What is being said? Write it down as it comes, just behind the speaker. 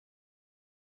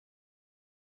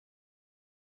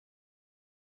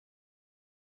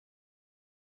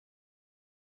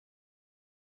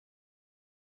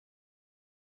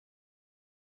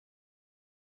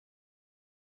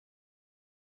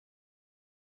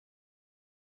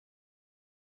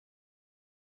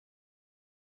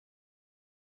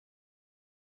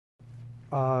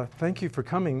Thank you for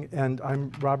coming, and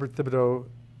I'm Robert Thibodeau,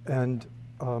 and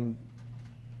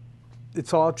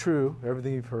it's all true,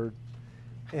 everything you've heard.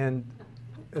 And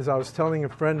as I was telling a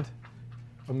friend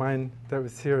of mine that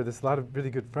was here, there's a lot of really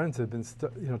good friends that have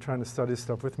been trying to study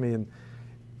stuff with me, and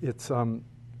it's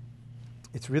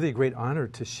really a great honor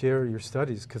to share your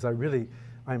studies, because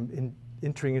I'm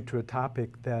entering into a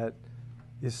topic that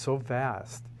is so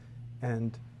vast.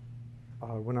 And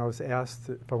when I was asked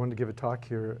if I wanted to give a talk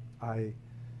here, I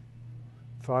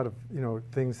thought of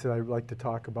things that I like to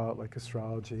talk about, like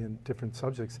astrology and different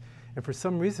subjects. And for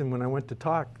some reason, when I went to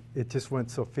talk, it just went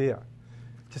Sophia,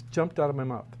 just jumped out of my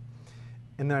mouth.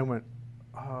 And then I went,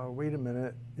 wait a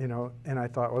minute, and I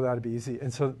thought, oh, that'd be easy.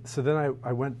 And so then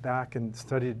I went back and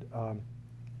studied a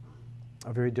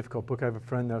very difficult book. I have a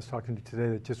friend that I was talking to today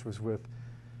that just was with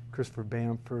Christopher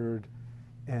Bamford,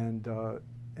 and a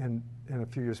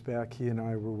few years back, he and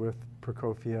I were with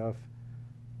Prokofiev,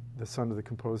 the son of the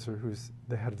composer, who's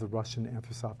the head of the Russian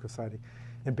Anthroposophical Society.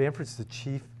 And Bamford's the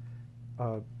chief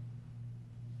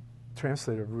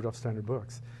translator of Rudolf Steiner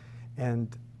books.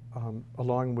 And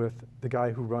along with the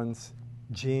guy who runs,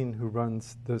 Gene, who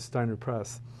runs the Steiner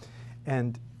Press.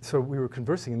 And so we were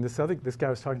conversing, and this guy I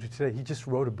was talking to today, he just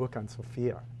wrote a book on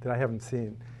Sophia that I haven't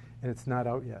seen, and it's not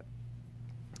out yet.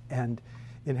 And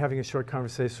in having a short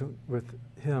conversation with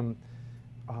him,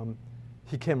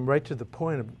 he came right to the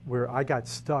point of where I got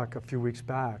stuck a few weeks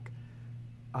back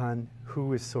on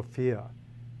who is Sophia,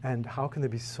 and how can there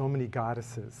be so many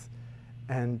goddesses,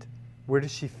 and where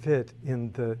does she fit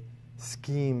in the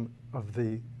scheme of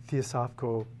the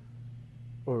theosophical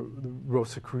or the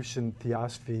Rosicrucian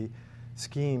theosophy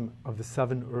scheme of the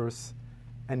 7 earths,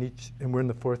 and we're in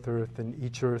the 4th earth, and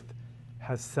each earth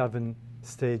has 7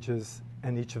 stages,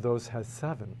 and each of those has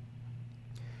 7.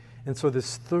 And so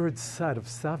this third set of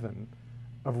 7,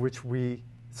 of which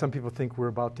some people think we're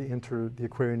about to enter the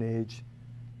Aquarian age,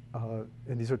 and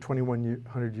these are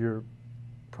 2100 year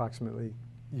approximately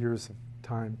years of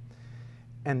time,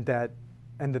 and that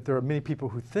there are many people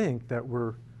who think that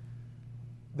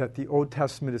the Old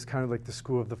Testament is kind of like the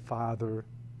school of the Father,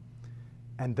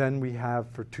 and then we have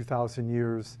for 2,000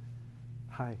 years,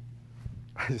 I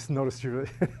just noticed you,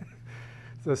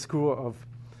 the school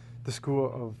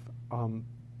of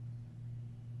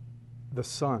the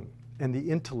Son, and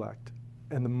the intellect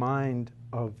and the mind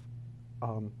of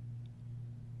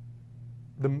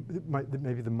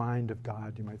maybe the mind of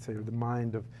God, you might say, or the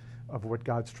mind of what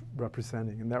God's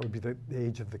representing, and that would be the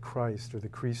age of the Christ, or the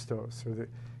Christos, or the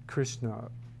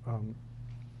Krishna,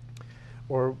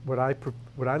 or what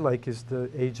I like is the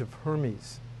age of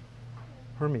Hermes.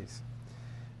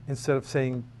 Instead of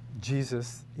saying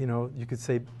Jesus, you could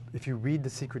say, if you read The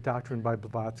Secret Doctrine by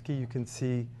Blavatsky, you can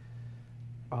see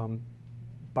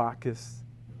Bacchus,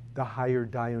 the higher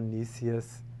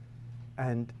Dionysius,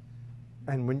 and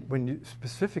when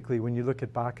you look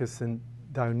at Bacchus and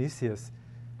Dionysius,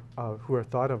 who are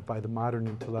thought of by the modern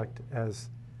intellect as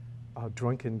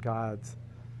drunken gods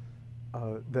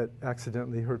that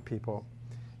accidentally hurt people,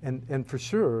 and for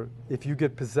sure, if you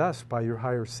get possessed by your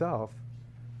higher self,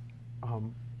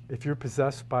 if you're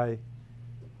possessed by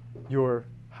your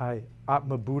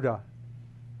Atma Buddha,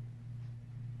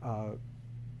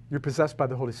 you're possessed by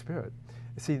the Holy Spirit.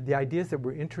 See, the idea is that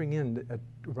we're entering in at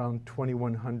around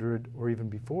 2100 or even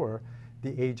before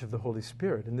the age of the Holy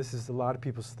Spirit. And this is a lot of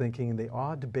people's thinking, and they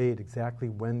all debate exactly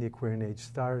when the Aquarian age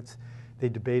starts. They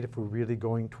debate if we're really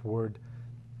going toward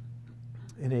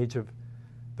an age of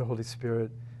the Holy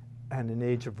Spirit and an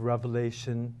age of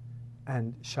revelation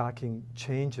and shocking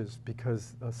changes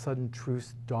because sudden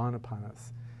truths dawn upon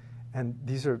us. And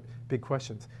these are big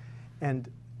questions.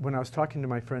 And when I was talking to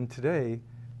my friend today,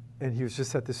 and he was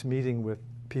just at this meeting with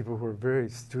people who are very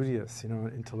studious,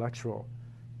 intellectual,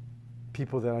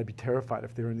 people that I'd be terrified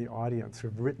if they were in the audience, who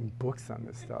have written books on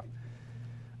this stuff.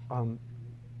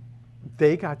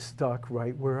 They got stuck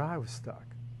right where I was stuck.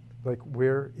 Like,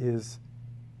 where is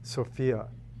Sophia?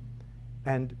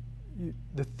 And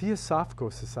the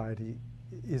Theosophical Society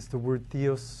is the word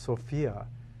Theos, Sophia,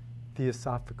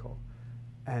 theosophical.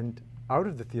 And out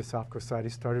of the Theosophical Society,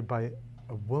 started by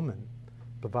a woman,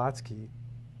 Blavatsky,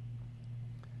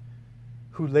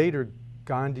 who later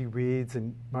Gandhi reads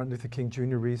and Martin Luther King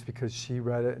Jr. reads because she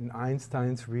read it, and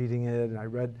Einstein's reading it, and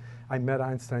I met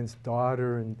Einstein's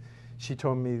daughter, and she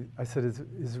told me, I said, is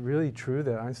it really true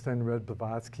that Einstein read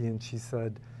Blavatsky? And she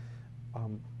said,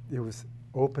 it was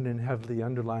open and heavily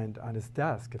underlined on his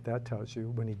desk, if that tells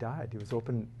you, when he died. It was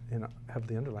open and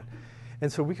heavily underlined. And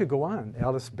so we could go on.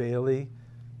 Alice Bailey,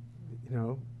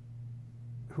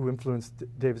 who influenced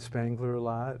David Spangler a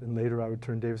lot, and later I would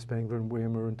turn David Spangler and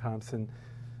William Irwin Thompson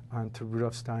onto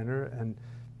Rudolf Steiner, and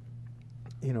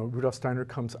Rudolf Steiner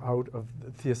comes out of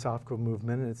the Theosophical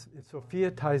movement, and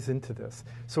Sophia ties into this.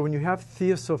 So when you have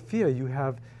Theosophia, you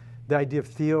have the idea of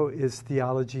Theo is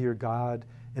theology or God,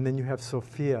 and then you have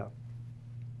Sophia,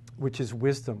 which is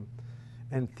wisdom,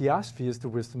 and Theosophy is the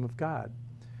wisdom of God.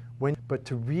 But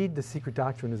to read the Secret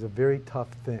Doctrine is a very tough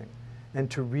thing,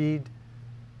 and to read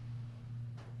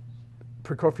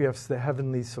Prokofiev's The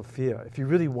Heavenly Sophia, if you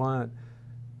really want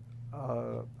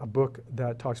a book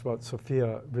that talks about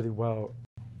Sophia really well.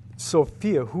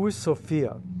 Sophia, who is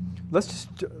Sophia? Let's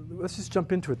just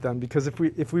jump into it then, because if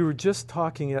we were just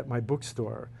talking at my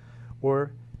bookstore,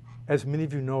 or as many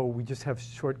of you know, we just have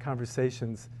short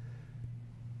conversations.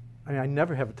 I mean, I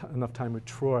never have enough time with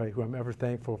Troy, who I'm ever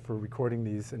thankful for recording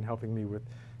these and helping me with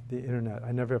the internet.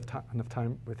 I never have enough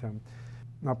time with him.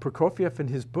 Now, Prokofiev in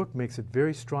his book makes a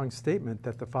very strong statement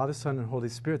that the Father, Son, and Holy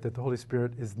Spirit, that the Holy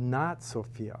Spirit is not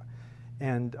Sophia.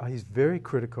 And he's very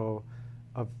critical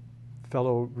of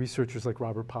fellow researchers like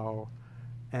Robert Powell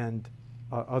and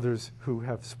others who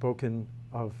have spoken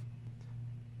of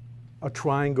a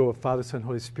triangle of Father, Son,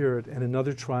 Holy Spirit, and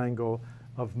another triangle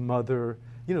of Mother,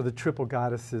 the triple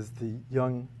goddesses, the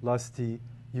young, lusty,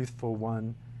 youthful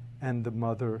one, and the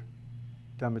Mother,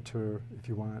 Demeter, if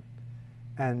you want,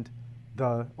 and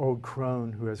the old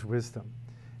crone who has wisdom.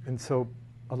 And so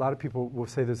a lot of people will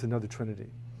say there's another Trinity.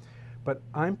 But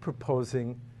I'm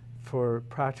proposing for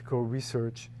practical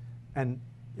research, and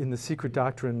in the Secret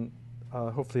Doctrine,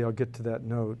 hopefully I'll get to that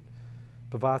note,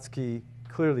 Blavatsky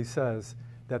clearly says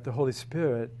that the Holy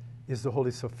Spirit is the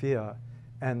Holy Sophia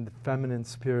and the feminine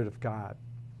spirit of God.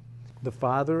 The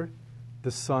Father,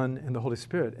 the Son, and the Holy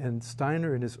Spirit. And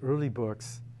Steiner, in his early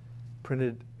books,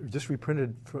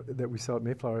 reprinted that we sell at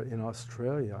Mayflower in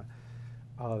Australia,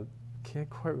 can't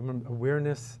quite remember,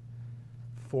 awareness,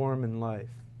 form, and life.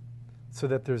 So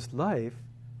that there's life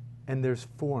and there's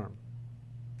form.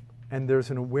 And there's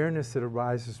an awareness that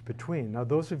arises between. Now,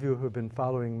 those of you who have been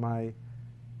following my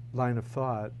line of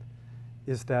thought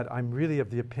is that I'm really of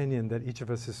the opinion that each of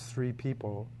us is three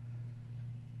people,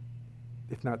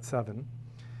 if not seven.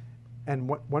 And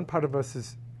one part of us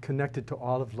is connected to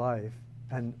all of life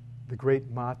and the great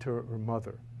mater or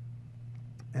mother.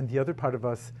 And the other part of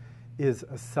us is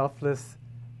a selfless,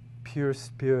 pure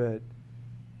spirit.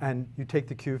 And you take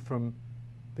the cue from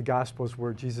the Gospels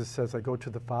where Jesus says, I go to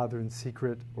the Father in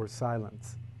secret or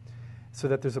silence. So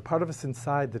that there's a part of us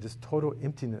inside that is total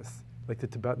emptiness, like the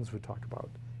Tibetans would talk about,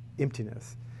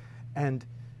 emptiness. And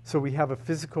so we have a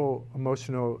physical,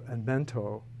 emotional, and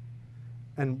mental,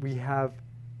 and we have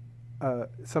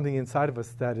something inside of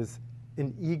us that is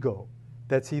an ego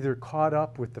that's either caught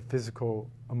up with the physical,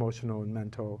 emotional, and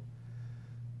mental,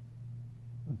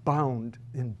 bound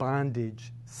in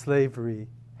bondage, slavery,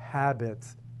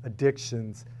 habits,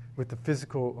 addictions with the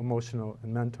physical, emotional,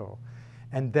 and mental.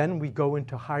 And then we go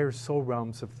into higher soul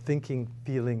realms of thinking,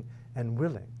 feeling, and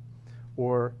willing,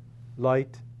 or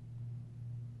light,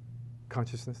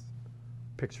 consciousness,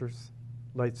 pictures,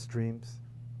 light streams,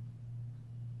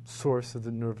 source of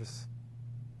the nervous,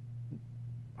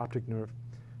 optic nerve.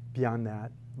 Beyond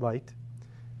that, light,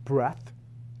 breath,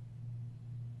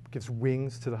 gives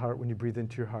wings to the heart when you breathe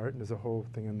into your heart, and there's a whole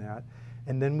thing on that.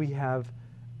 And then we have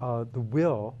the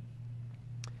will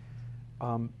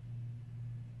of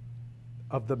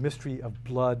the mystery of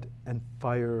blood and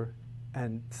fire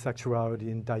and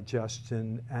sexuality and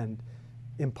digestion and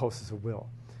impulses of will.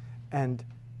 And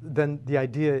then the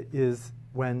idea is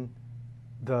when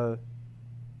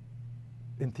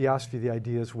in Theosophy, the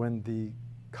idea is when the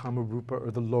Kamarupa,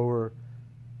 or the lower,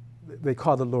 they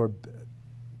call the lower,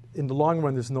 in the long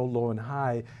run there's no low and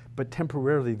high, but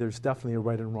temporarily there's definitely a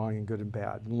right and wrong and good and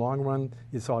bad. In the long run,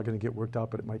 it's all going to get worked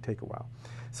out, but it might take a while.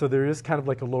 So there is kind of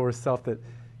like a lower self that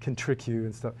can trick you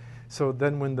and stuff. So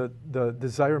then when the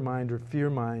desire mind or fear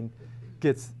mind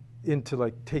gets into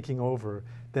like taking over,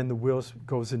 then the will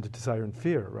goes into desire and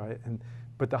fear, right?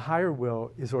 But the higher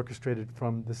will is orchestrated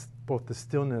from both the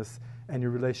stillness and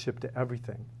your relationship to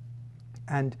everything.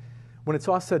 And when it's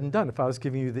all said and done, if I was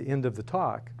giving you the end of the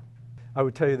talk, I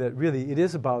would tell you that really it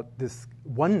is about this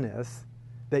oneness,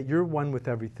 that you're one with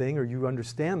everything, or you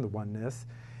understand the oneness,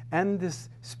 and this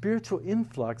spiritual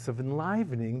influx of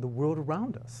enlivening the world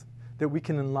around us, that we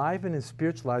can enliven and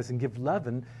spiritualize and give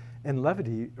leaven and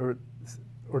levity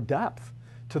or depth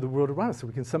to the world around us, so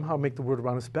we can somehow make the world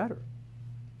around us better.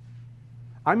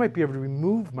 I might be able to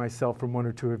remove myself from one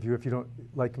or two of you if you don't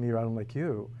like me or I don't like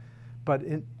you, but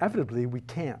inevitably we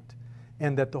can't.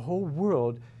 And that the whole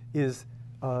world is,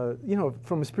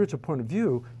 from a spiritual point of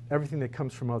view, everything that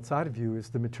comes from outside of you is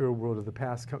the material world of the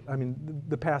past,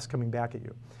 the past coming back at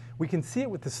you. We can see it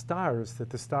with the stars, that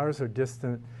the stars are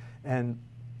distant and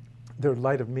they're a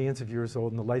light of millions of years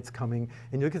old, and the light's coming,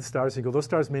 and you look at the stars and you go, those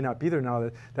stars may not be there now.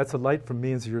 That's a light from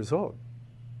millions of years old,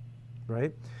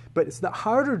 right? But it's not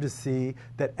harder to see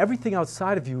that everything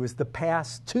outside of you is the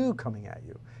past too coming at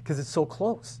you, because it's so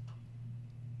close.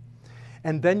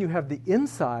 And then you have the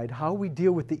inside, how we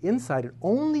deal with the inside, and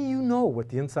only you know what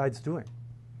the inside's doing.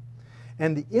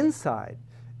 And the inside,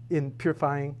 in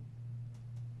purifying,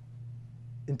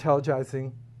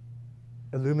 intelligizing,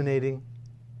 illuminating,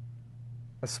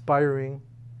 aspiring,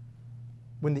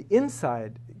 when the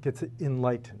inside gets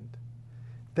enlightened,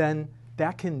 then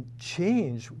that can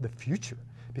change the future,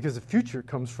 because the future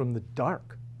comes from the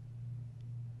dark.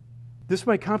 This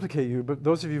might complicate you, but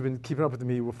those of you who've been keeping up with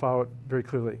me will follow it very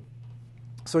clearly.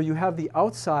 So you have the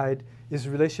outside is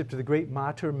a relationship to the great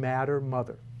Mater, Matter,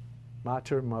 Mother.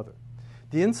 Mater, Mother.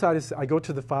 The inside is, I go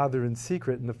to the Father in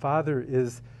secret, and the Father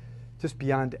is just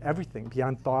beyond everything,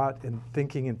 beyond thought and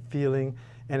thinking and feeling,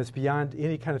 and it's beyond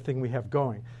any kind of thing we have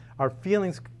going. Our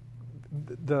feelings,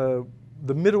 the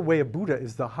middle way of Buddha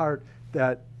is the heart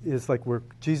that is like where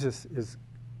Jesus is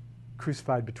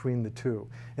crucified between the two.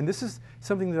 And this is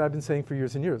something that I've been saying for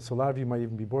years and years, so a lot of you might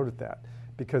even be bored with that,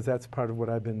 because that's part of what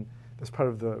that's part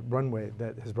of the runway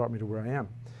that has brought me to where I am.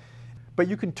 But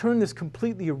you can turn this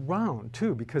completely around,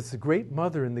 too, because the great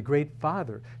mother and the great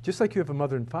father, just like you have a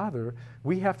mother and father,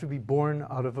 we have to be born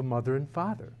out of a mother and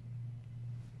father.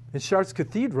 In Chartres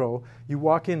Cathedral, you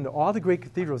walk into all the great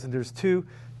cathedrals, and there's two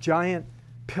giant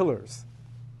pillars.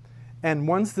 And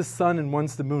one's the sun and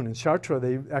one's the moon. In Chartres,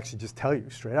 they actually just tell you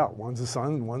straight out, one's the sun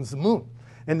and one's the moon.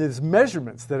 And there's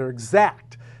measurements that are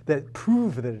exact, that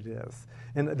prove that it is.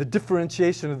 And the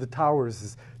differentiation of the towers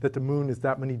is that the moon is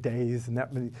that many days and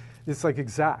that many, it's like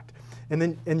exact.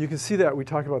 And you can see that, we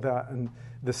talk about that in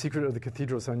The Secret of the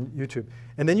Cathedrals on YouTube.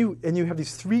 And then you have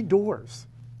these three doors,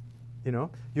 you know?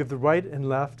 You have the right and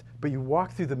left, but you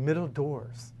walk through the middle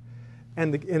doors.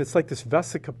 And it's like this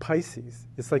Vesica Pisces.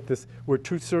 It's like this, where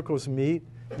two circles meet.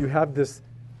 You have this,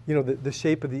 you know, the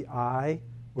shape of the eye,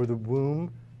 or the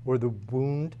womb, or the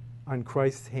wound on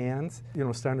Christ's hands. You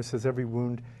know, Steiner says every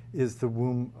wound is the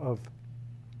womb of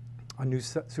a new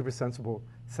supersensible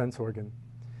sense organ.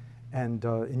 And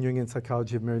in Jungian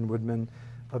psychology of Marion Woodman,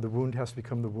 the wound has to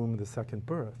become the womb of the second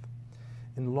birth.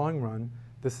 In the long run,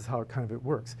 this is how it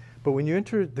works. But when you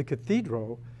enter the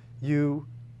cathedral, there's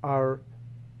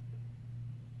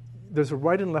a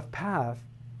right and left path.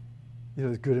 You know,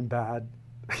 there's good and bad,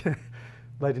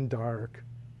 light and dark.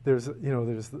 There's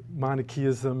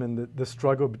Manichaeism and the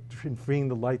struggle between freeing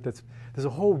the light. There's a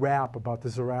whole rap about the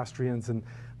Zoroastrians and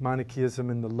Manichaeism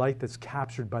and the light that's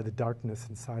captured by the darkness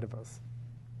inside of us.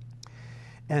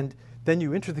 And then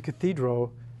you enter the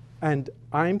cathedral, and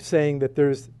I'm saying that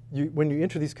when you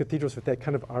enter these cathedrals with that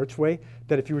kind of archway,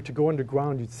 that if you were to go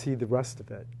underground, you'd see the rest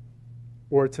of it.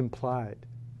 Or it's implied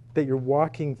that you're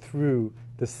walking through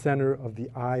the center of the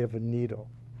eye of a needle,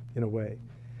 in a way.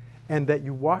 And that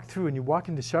you walk through, and you walk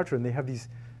into Chartres, and they have these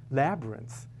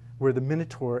labyrinths where the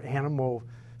Minotaur, animal,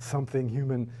 something,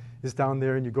 human, is down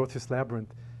there, and you go through this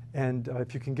labyrinth. And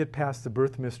if you can get past the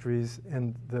birth mysteries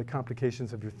and the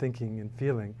complications of your thinking and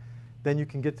feeling, then you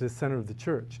can get to the center of the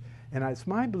church. And it's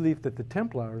my belief that the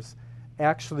Templars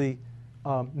actually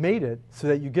made it so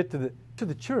that you get to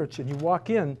the church, and you walk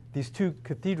in these two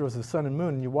cathedrals, the sun and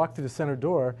moon, and you walk through the center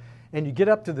door, and you get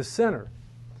up to the center.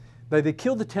 They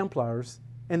killed the Templars,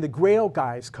 and the Grail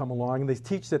guys come along, and they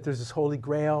teach that there's this Holy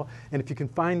Grail, and if you can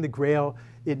find the Grail,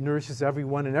 it nourishes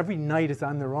everyone, and every night is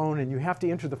on their own, and you have to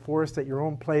enter the forest at your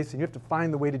own place, and you have to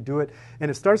find the way to do it.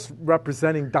 And it starts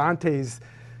representing Dante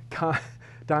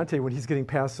when he's getting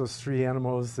past those three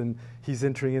animals, and he's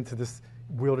entering into this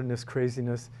wilderness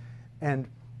craziness. And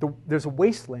there's a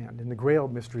wasteland in the Grail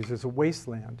mysteries. There's a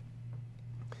wasteland.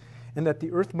 And that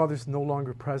the Earth Mother's no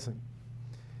longer present.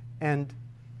 And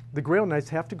the Grail Knights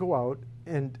have to go out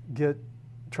and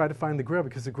try to find the Grail,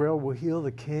 because the Grail will heal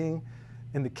the king,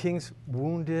 and the king's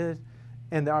wounded,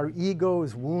 and our ego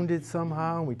is wounded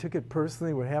somehow, and we took it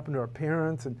personally, what happened to our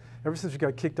parents, and ever since we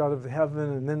got kicked out of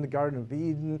heaven, and then the Garden of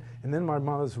Eden, and then my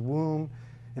mother's womb,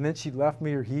 and then she left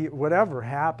me, or whatever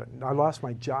happened. I lost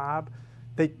my job.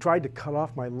 They tried to cut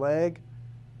off my leg.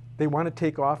 They want to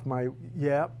take off my,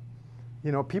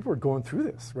 people are going through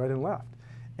this right and left.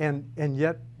 And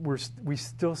yet we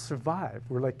still survive.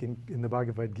 We're like in the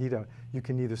Bhagavad Gita, you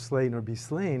can neither slay nor be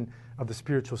slain of the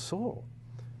spiritual soul.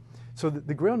 So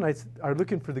the Grail Knights are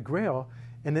looking for the Grail,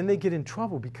 and then they get in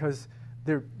trouble because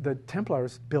the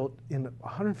Templars built in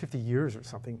 150 years or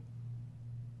something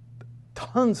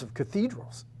tons of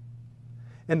cathedrals.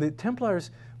 And the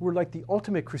Templars were like the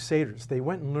ultimate crusaders. They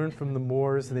went and learned from the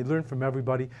Moors, and they learned from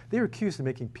everybody. They were accused of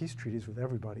making peace treaties with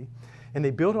everybody. And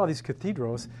they built all these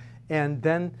cathedrals, And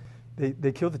then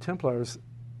they killed the Templars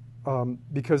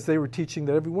because they were teaching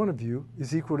that every one of you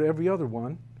is equal to every other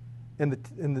one. And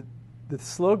the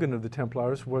slogan of the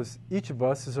Templars was, each of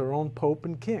us is our own Pope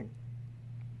and King.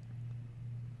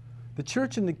 The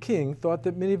church and the king thought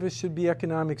that many of us should be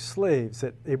economic slaves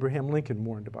that Abraham Lincoln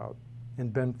warned about,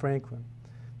 and Ben Franklin.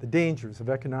 The dangers of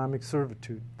economic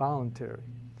servitude, voluntary.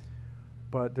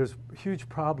 But there's huge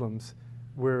problems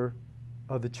where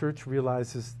the church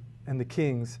realizes, and the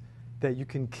kings, that you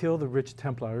can kill the rich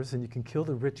Templars and you can kill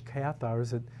the rich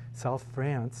Cathars at South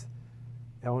France.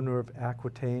 Eleanor of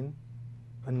Aquitaine,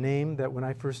 a name that when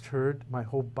I first heard, my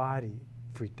whole body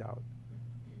freaked out.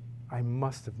 I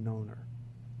must have known her.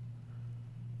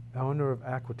 Eleanor of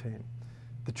Aquitaine,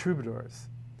 the troubadours.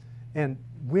 And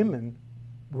women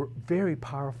were very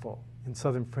powerful in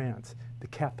southern France, the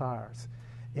Cathars.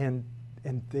 And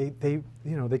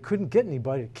they couldn't get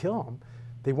anybody to kill them.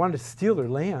 They wanted to steal their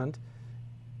land.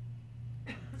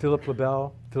 Philip le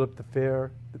Bel, Philip the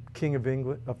Fair, the King of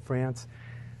England, of France,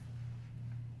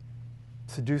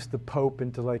 seduced the Pope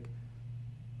into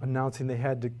announcing they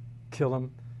had to kill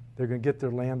him. They're going to get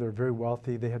their land. They're very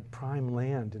wealthy. They had prime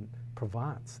land in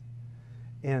Provence.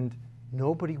 And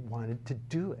nobody wanted to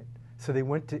do it. So they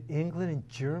went to England and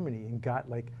Germany and got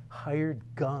hired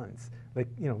guns, we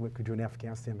could do in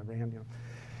Afghanistan, Iran,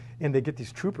 And they get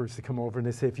these troopers to come over and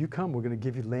they say, if you come, we're going to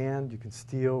give you land. You can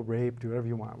steal, rape, do whatever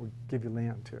you want. We'll give you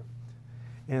land too.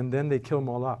 And then they kill them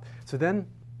all off. So then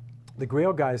the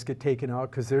Grail guys get taken out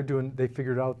because they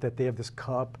figured out that they have this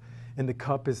cup, and the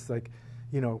cup is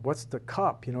what's the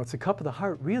cup? It's the cup of the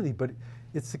heart, really, but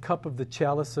it's the cup of the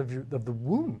chalice of the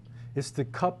womb. It's the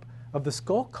cup of the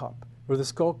skull cup or the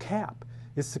skull cap.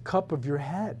 It's the cup of your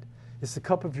head. It's the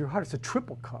cup of your heart. It's a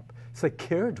triple cup. It's like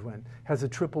Caradwin has a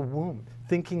triple womb,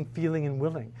 thinking, feeling, and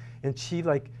willing. And she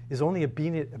is only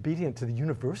obedient to the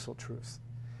universal truths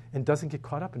and doesn't get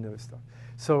caught up in other stuff.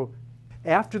 So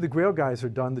after the Grail guys are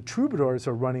done, the troubadours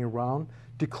are running around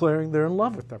declaring they're in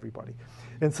love with everybody.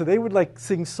 And so they would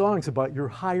sing songs about your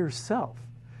higher self.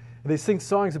 And they sing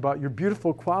songs about your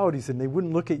beautiful qualities, and they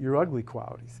wouldn't look at your ugly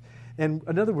qualities. And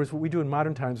in other words, what we do in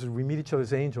modern times is we meet each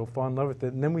other's angel, fall in love with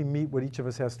it, and then we meet what each of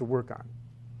us has to work on.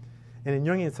 And in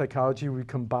Jungian psychology, we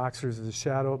become boxers of the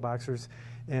shadow, boxers,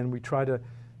 and we try to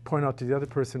point out to the other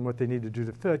person what they need to do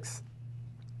to fix,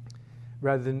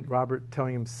 rather than Robert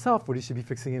telling himself what he should be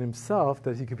fixing in himself,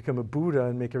 that he could become a Buddha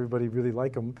and make everybody really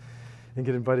like him and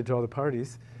get invited to all the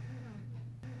parties.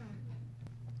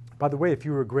 By the way, if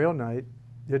you were a Grail Knight,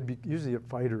 you'd be usually a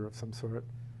fighter of some sort,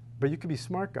 but you could be a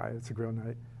smart guy that's a Grail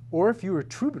Knight. Or if you were a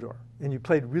troubadour and you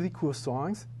played really cool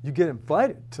songs, you get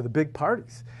invited to the big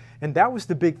parties. And that was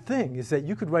the big thing, is that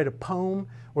you could write a poem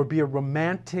or be a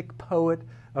romantic poet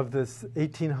of the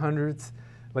 1800s,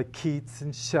 like Keats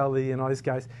and Shelley and all these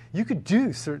guys. You could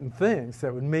do certain things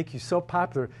that would make you so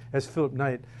popular as Philip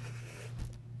Knight.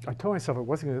 I told myself I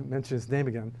wasn't going to mention his name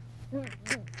again.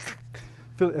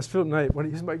 As Philip Knight,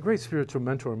 he's my great spiritual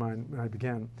mentor of mine when I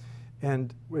began.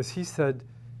 And as he said,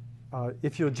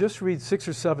 if you'll just read 6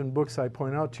 or 7 books I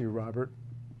point out to you, Robert,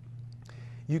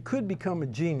 you could become a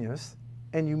genius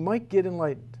and you might get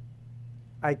enlightened.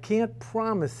 I can't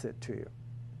promise it to you,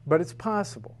 but it's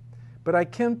possible. But I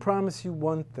can promise you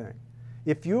one thing.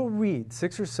 If you'll read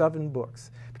 6 or 7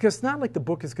 books, because it's not like the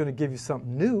book is going to give you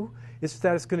something new, it's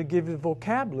that it's going to give you the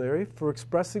vocabulary for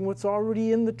expressing what's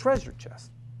already in the treasure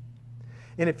chest.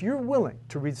 And if you're willing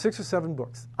to read 6 or 7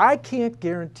 books, I can't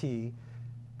guarantee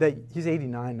that he's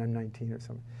 89, I'm 19 or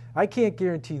something. I can't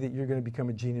guarantee that you're going to become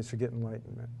a genius or get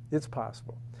enlightenment. It's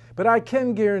possible. But I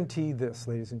can guarantee this,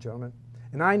 ladies and gentlemen,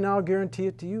 and I now guarantee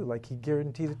it to you like he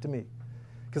guaranteed it to me,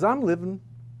 because I'm living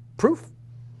proof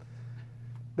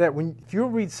that if you'll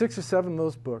read 6 or 7 of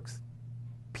those books,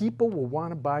 people will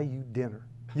want to buy you dinner.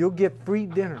 You'll get free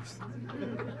dinners.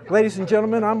 Ladies and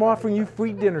gentlemen, I'm offering you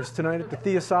free dinners tonight at the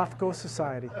Theosophical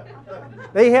Society.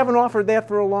 They haven't offered that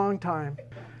for a long time.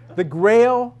 The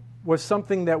Grail was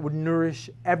something that would nourish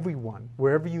everyone,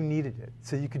 wherever you needed it,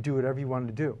 so you could do whatever you wanted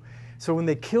to do. So when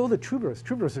they kill the troubadours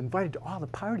are invited to all the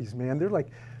parties, man. They're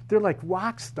like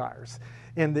rock stars.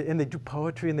 And they do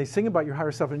poetry, and they sing about your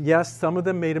higher self. And yes, some of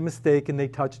them made a mistake, and they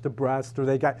touched a breast, or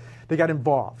they got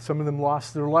involved. Some of them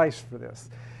lost their lives for this.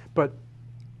 But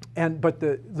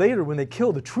later, when they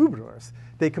kill the troubadours,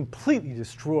 they completely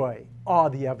destroy all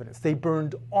the evidence. They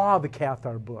burned all the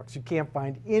Cathar books. You can't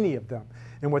find any of them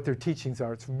and what their teachings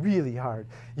are. It's really hard.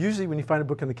 Usually when you find a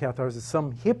book on the Cathars, it's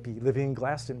some hippie living in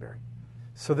Glastonbury.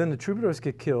 So then the troubadours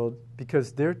get killed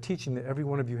because they're teaching that every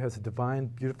one of you has a divine,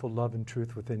 beautiful love and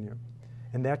truth within you.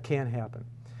 And that can't happen.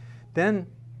 Then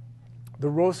the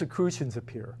Rosicrucians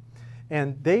appear.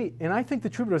 And I think the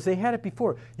troubadours, they had it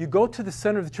before. You go to the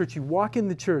center of the church, you walk in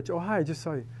the church. Oh, hi, I just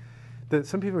saw you.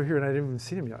 Some people are here and I didn't even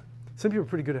see them yet. Some people are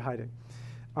pretty good at hiding.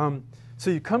 So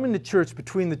you come into church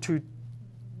between the two,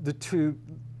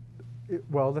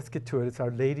 well, let's get to it. It's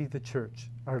Our Lady of the Church,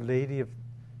 Our Lady of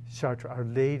Chartres, Our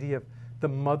Lady of the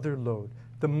Mother Lode,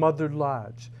 the Mother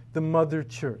Lodge, the Mother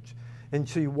Church. And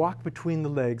so you walk between the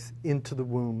legs into the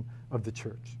womb of the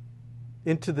church,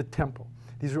 into the temple.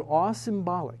 These are all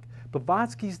symbolic.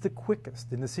 Blavatsky's the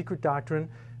quickest in The Secret Doctrine,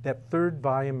 that third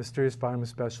volume, mysterious volume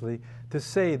especially, to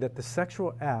say that the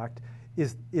sexual act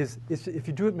is if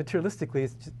you do it materialistically,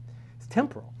 it's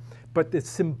temporal, but it's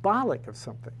symbolic of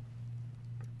something.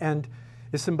 And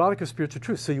it's symbolic of spiritual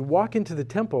truth. So you walk into the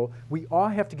temple, we all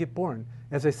have to get born.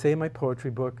 As I say in my poetry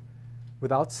book,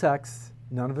 without sex,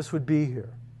 none of us would be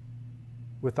here.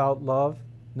 Without love,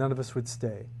 none of us would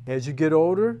stay. As you get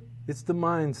older, it's the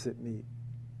minds that meet.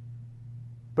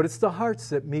 But it's the hearts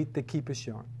that meet that keep us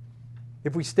young.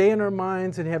 If we stay in our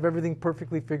minds and have everything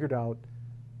perfectly figured out,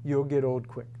 you'll get old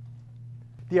quick.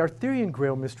 The Arthurian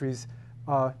Grail mysteries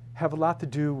have a lot to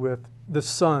do with the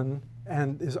sun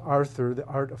and is Arthur, the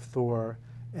art of Thor.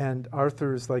 And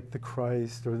Arthur is like the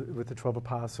Christ, or with the 12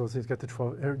 apostles. He's got the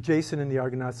 12, Jason and the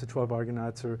Argonauts, the 12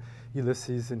 Argonauts, or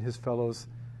Ulysses and his fellows.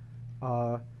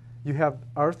 You have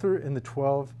Arthur and the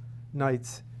 12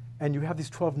 knights, and you have these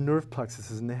 12 nerve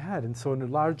plexuses in the head. And so in a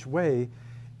large way,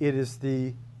 it is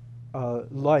the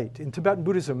light. In Tibetan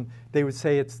Buddhism, they would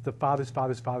say it's the father's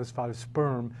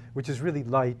sperm, which is really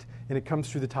light, and it comes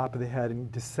through the top of the head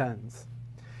and descends.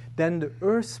 Then the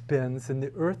earth spins, and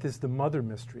the earth is the mother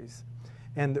mysteries.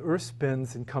 And the earth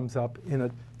spins and comes up in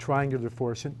a triangular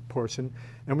portion.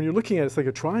 And when you're looking at it, it's like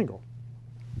a triangle.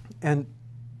 And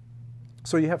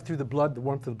so you have through the blood, the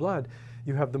warmth of the blood,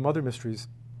 you have the mother mysteries.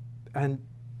 And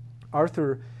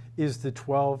Arthur is the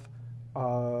 12,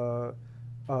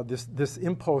 this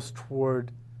impulse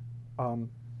toward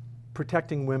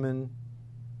protecting women,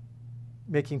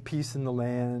 making peace in the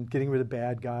land, getting rid of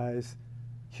bad guys,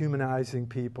 humanizing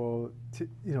people,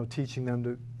 teaching them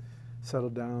to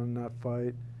settle down, not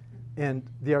fight. And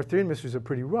the Arthurian mysteries are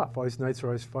pretty rough. All these knights are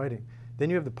always fighting. Then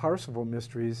you have the Parsifal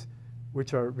mysteries,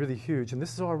 which are really huge. And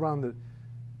this is all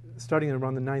starting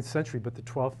around the 9th century, but the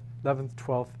 12th, 11th,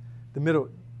 12th, the Middle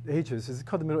Ages. Is it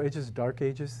called the Middle Ages, Dark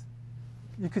Ages?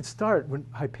 You could start when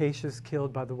Hypatia's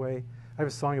killed, by the way. I have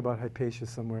a song about Hypatia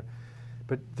somewhere,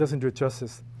 but it doesn't do it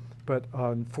justice. But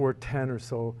on 410 or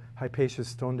so, Hypatia's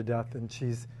stoned to death, and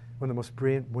she's one of the most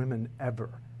brilliant women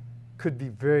ever. Could be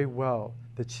very well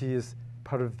that she is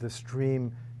part of the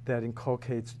stream that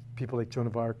inculcates people like Joan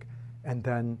of Arc, and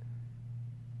then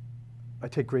I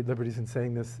take great liberties in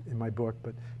saying this in my book,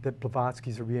 but that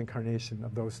Blavatsky's a reincarnation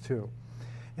of those two.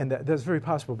 And that's very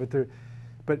possible, but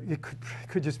it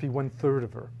could just be 1/3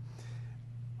 of her.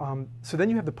 So then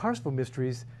you have the Parsifal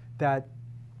mysteries that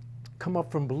come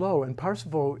up from below, and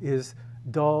Parsifal is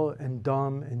dull and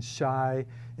dumb and shy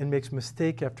and makes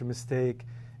mistake after mistake,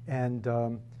 and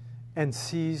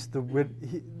sees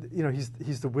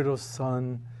he's the widow's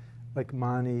son, like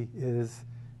Mani is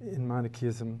in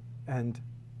Manichaeism and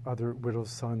other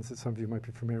widow's sons that some of you might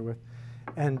be familiar with,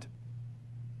 and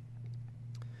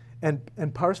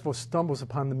Parsifal stumbles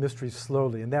upon the mysteries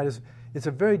slowly, and it's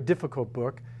a very difficult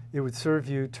book. It would serve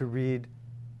you to read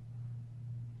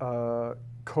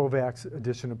Kovac's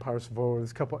edition of Parsifal, or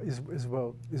this couple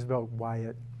Isabel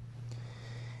Wyatt,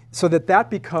 so that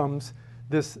becomes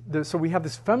this. So we have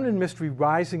this feminine mystery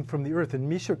rising from the earth, and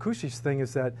Misha Kushi's thing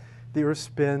is that the earth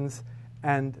spins,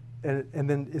 and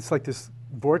then it's like this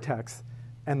vortex,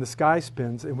 and the sky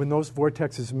spins, and when those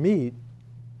vortexes meet,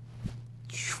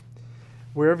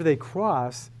 wherever they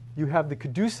cross, you have the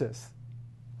caduceus.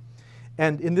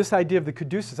 And in this idea of the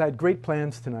caduceus, I had great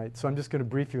plans tonight, so I'm just going to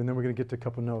brief you, and then we're going to get to a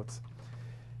couple notes.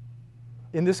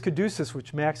 In this caduceus,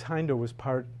 which Max Heindel was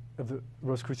part of the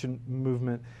Rosicrucian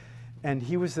movement, and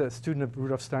he was a student of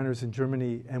Rudolf Steiner's in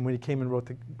Germany, and when he came and wrote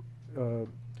the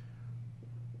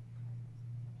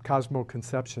Cosmo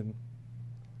Conception,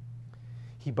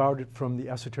 he borrowed it from the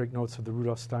esoteric notes of the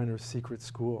Rudolf Steiner secret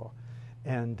school.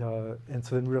 And so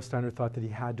then Rudolf Steiner thought that he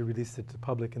had to release it to the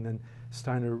public, and then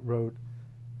Steiner wrote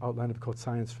Outline of Occult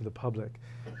Science for the public.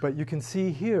 But you can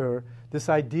see here this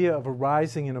idea of a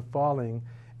rising and a falling,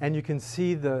 and you can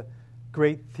see the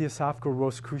great theosophical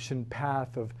Rosicrucian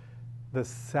path of the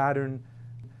Saturn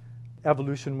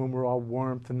evolution when we're all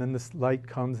warmth, and then this light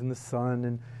comes in the sun,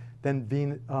 and then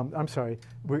Venus,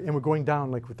 we're going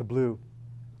down like with the blue.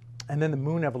 And then the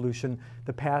moon evolution,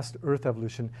 the past Earth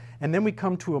evolution. And then we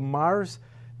come to a Mars.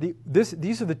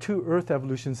 These are the two Earth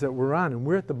evolutions that we're on. And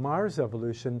we're at the Mars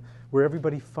evolution where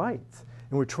everybody fights.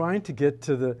 And we're trying to get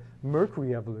to the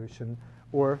Mercury evolution,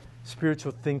 or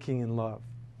spiritual thinking and love.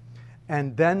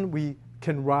 And then we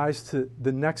can rise to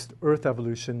the next Earth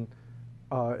evolution.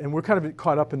 And we're kind of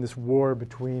caught up in this war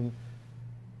between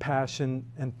passion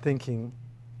and thinking,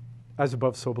 as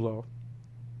above, so below.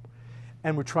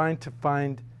 And we're trying to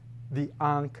find the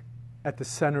Ankh at the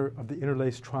center of the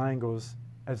interlaced triangles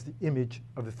as the image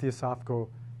of the Theosophical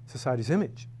Society's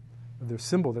image, of their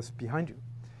symbol that's behind you.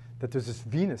 That there's this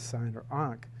Venus sign, or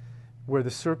Ankh, where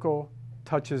the circle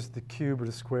touches the cube or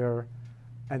the square,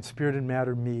 and spirit and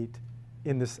matter meet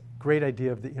in this great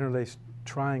idea of the interlaced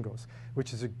triangles,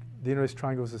 which is the interlaced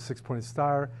triangle is a six-pointed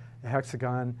star, a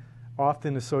hexagon,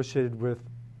 often associated with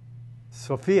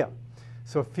Sophia.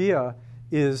 Sophia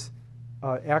is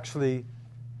actually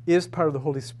part of the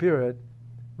Holy Spirit.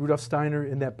 Rudolf Steiner,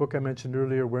 in that book I mentioned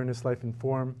earlier, Awareness, Life, and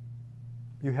Form,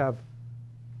 you have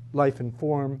life and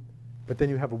form, but then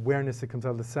you have awareness that comes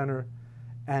out of the center.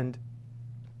 And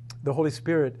the Holy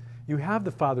Spirit, you have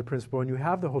the Father principle, and you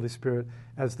have the Holy Spirit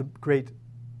as the great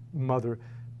mother.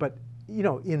 But, you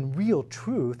know, in real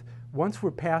truth, once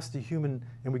we're past the human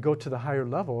and we go to the higher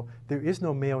level, there is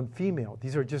no male and female.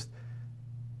 These are just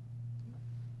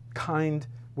kind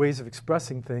ways of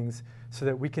expressing things so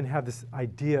that we can have this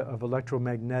idea of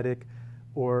electromagnetic,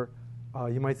 or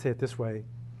you might say it this way,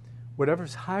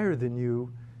 whatever's higher than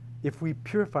you, if we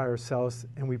purify ourselves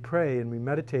and we pray and we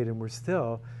meditate and we're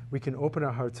still, we can open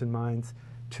our hearts and minds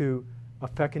to a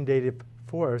fecundative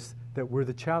force that we're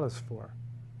the chalice for.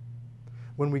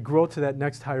 When we grow to that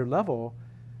next higher level,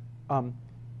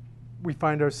 we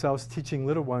find ourselves teaching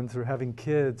little ones, or having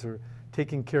kids, or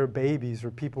taking care of babies, or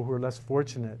people who are less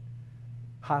fortunate,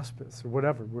 hospice, or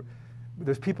whatever.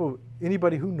 There's people,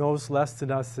 anybody who knows less than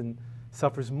us and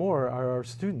suffers more are our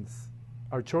students,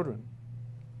 our children.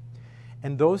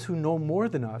 And those who know more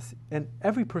than us, and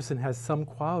every person has some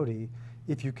quality,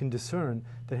 if you can discern,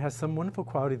 that has some wonderful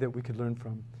quality that we could learn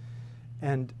from.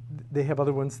 And they have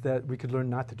other ones that we could learn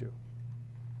not to do.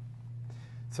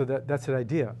 So that's an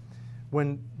idea.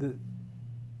 When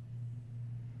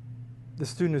the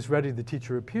student is ready, the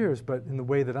teacher appears, but in the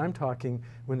way that I'm talking,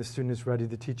 when the student is ready,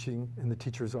 the teaching and the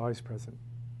teacher is always present.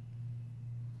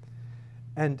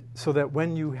 And so that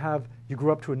when you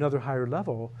grow up to another higher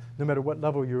level, no matter what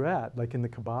level you're at, like in the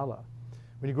Kabbalah,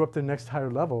 when you go up to the next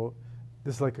higher level,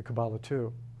 this is like a Kabbalah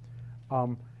too,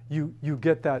 you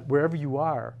get that wherever you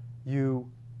are,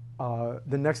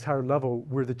 the next higher level,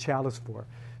 we're the chalice for.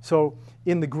 So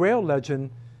in the Grail legend,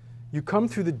 you come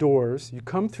through the doors, you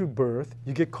come through birth,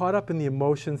 you get caught up in the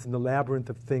emotions and the labyrinth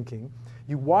of thinking.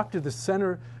 You walk to the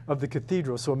center of the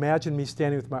cathedral, so imagine me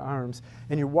standing with my arms,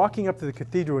 and you're walking up to the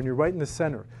cathedral and you're right in the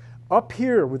center. Up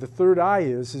here where the third eye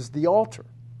is the altar.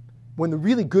 When the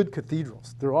really good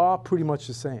cathedrals, they're all pretty much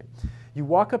the same. You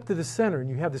walk up to the center and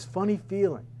you have this funny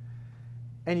feeling.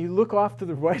 And you look off to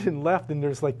the right and left and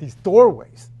there's like these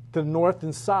doorways to the north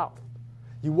and south.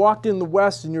 You walked in the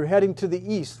west and you're heading to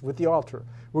the east with the altar.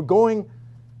 We're going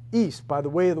east by the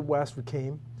way of the west we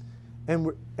came.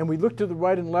 And we look to the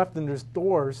right and left and there's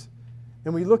doors.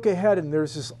 And we look ahead and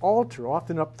there's this altar,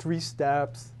 often up 3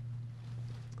 steps,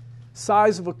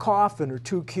 size of a coffin or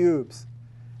 2 cubes.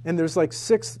 And there's like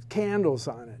 6 candles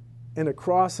on it and a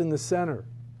cross in the center.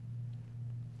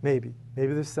 Maybe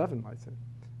there's 7 lights in it.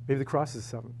 Maybe the cross is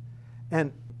 7.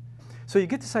 And so you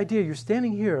get this idea, you're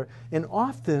standing here, and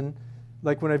often,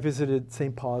 like when I visited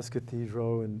St. Paul's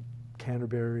Cathedral and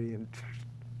Canterbury and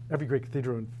every great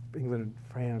cathedral in England and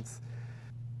France,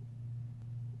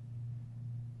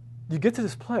 you get to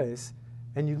this place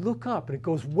and you look up and it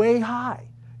goes way high.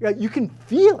 You can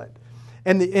feel it.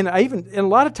 And a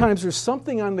lot of times there's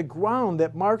something on the ground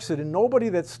that marks it, and nobody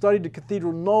that's studied the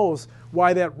cathedral knows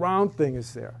why that round thing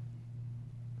is there.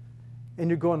 And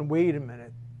you're going, wait a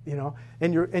minute, you know,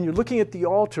 and you're looking at the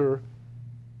altar,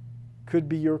 could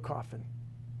be your coffin.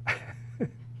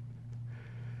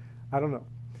 I don't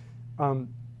know.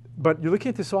 But you're looking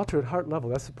at this altar at heart level.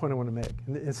 That's the point I want to make.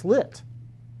 And it's lit.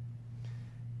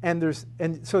 And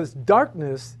so this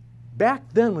darkness,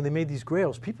 back then when they made these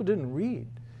grails, people didn't read.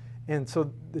 And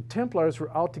so the Templars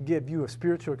were out to give you a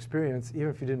spiritual experience even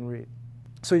if you didn't read.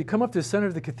 So you come up to the center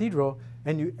of the cathedral,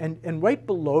 and right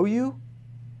below you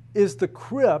is the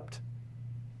crypt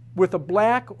with a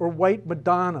black or white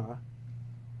Madonna.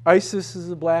 Isis is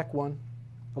a black one.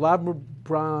 A lot of them are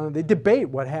brown. They debate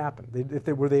what happened.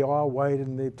 Were they all white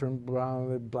and they turned brown,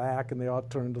 they're black, and they all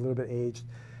turned a little bit aged.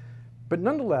 But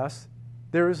nonetheless,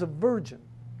 there is a virgin.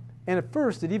 And at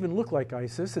first, it even looked like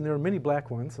Isis, and there are many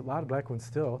black ones, a lot of black ones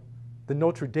still. The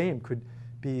Notre Dame could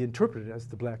be interpreted as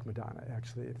the Black Madonna,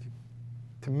 actually,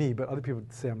 to me, but other people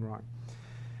would say I'm wrong.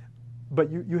 But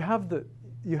you have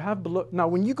you have below. Now,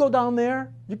 when you go down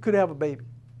there, you could have a baby.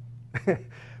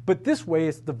 But this way,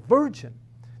 it's the virgin,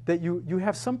 that you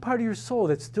have some part of your soul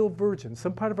that's still virgin,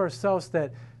 some part of ourselves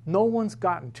that no one's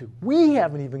gotten to. We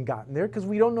haven't even gotten there because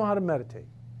we don't know how to meditate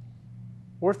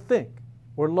or think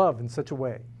or love in such a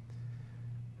way.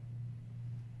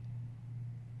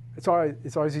 It's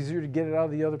always easier to get it out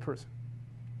of the other person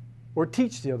or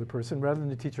teach the other person rather than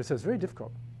to teach ourselves. It's very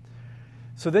difficult.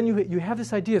 So then you have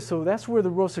this idea. So that's where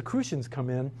the Rosicrucians come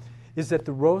in, is that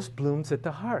the rose blooms at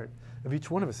the heart of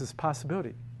each one of us, this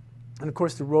possibility. And of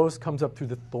course, the rose comes up through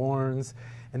the thorns,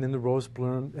 and then the rose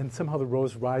blooms, and somehow the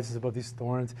rose rises above these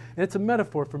thorns. And it's a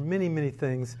metaphor for many, many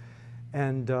things.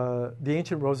 And the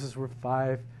ancient roses were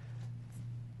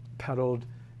 5-petaled.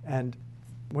 And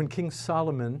when King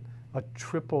Solomon, a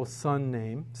triple sun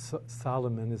name,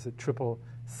 Solomon is a triple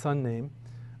sun name,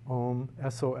 Om,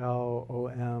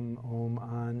 S-O-L-O-M, Om,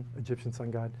 An, Egyptian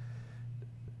sun god,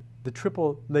 the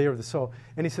triple layer of the soul.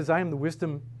 And he says, I am the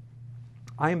wisdom,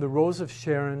 I am the rose of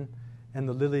Sharon and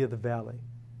the lily of the valley.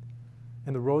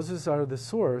 And the roses are the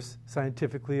source,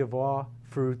 scientifically, of all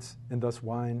fruits and thus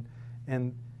wine.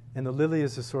 And the lily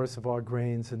is the source of all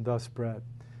grains and thus bread.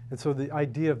 And so the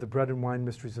idea of the bread and wine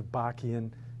mysteries of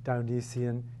Bacchian,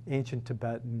 Dionysian, ancient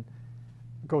Tibetan,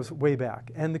 goes way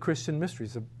back. And the Christian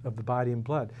mysteries of the body and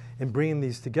blood. And bringing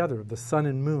these together, the sun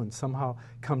and moon somehow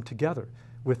come together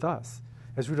with us.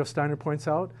 As Rudolf Steiner points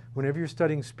out, whenever you're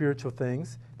studying spiritual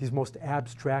things, these most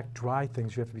abstract, dry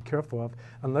things you have to be careful of,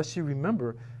 unless you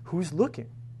remember who's looking.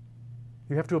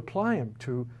 You have to apply them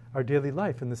to our daily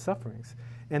life and the sufferings.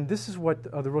 And this is what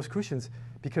the Rosicrucians,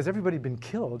 because everybody had been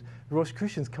killed, the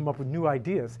Rosicrucians come up with new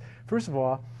ideas. First of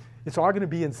all, it's all going to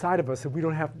be inside of us if we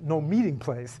don't have no meeting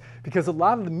place. Because a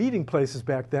lot of the meeting places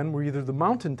back then were either the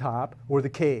mountaintop or the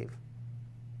cave.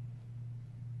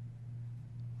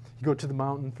 You go to the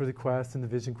mountain for the quest and the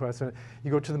vision quest. And you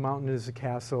go to the mountain as a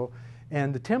castle.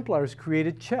 And the Templars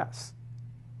created chess.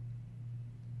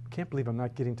 I can't believe I'm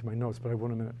not getting to my notes, but I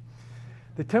won't in a minute.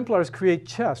 The Templars create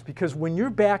chess because when you're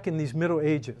back in these Middle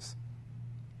Ages,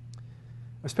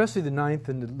 especially the 9th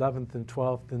and 11th and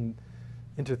 12th and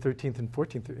into 13th and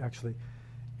 14th, actually,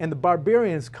 and the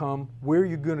barbarians come, where are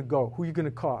you going to go? Who are you going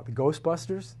to call? The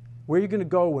Ghostbusters? Where are you going to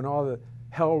go when all the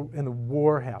hell and the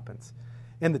war happens?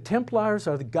 And the Templars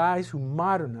are the guys who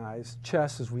modernized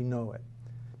chess as we know it.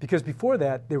 Because before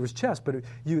that, there was chess, but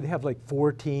you'd have like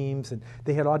 4 teams, and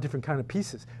they had all different kind of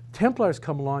pieces. Templars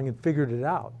come along and figured it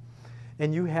out.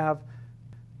 And you have,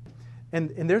 and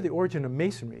they're the origin of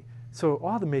Masonry. So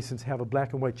all the Masons have a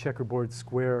black and white checkerboard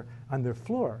square on their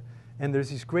floor. And there's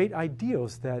these great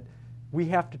ideals that we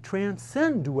have to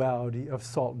transcend duality of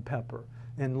salt and pepper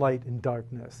and light and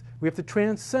darkness. We have to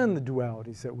transcend the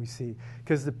dualities that we see,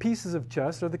 because the pieces of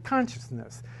chess are the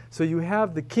consciousness. So you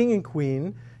have the king and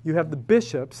queen, you have the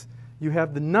bishops, you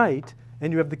have the knight,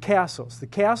 and you have the castles. The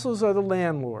castles are the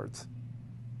landlords.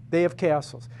 They have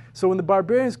castles. So when the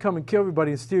barbarians come and kill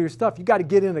everybody and steal your stuff, you got to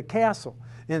get in a castle.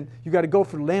 And you got to go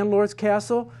for the landlord's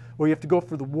castle, or you have to go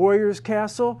for the warrior's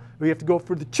castle, or you have to go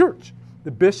for the church.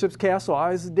 The bishop's castle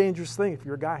always a dangerous thing if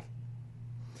you're a guy.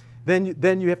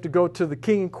 Then you have to go to the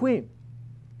king and queen.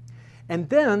 And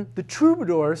then the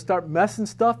troubadours start messing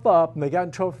stuff up, and they got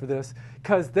in trouble for this,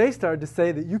 because they started to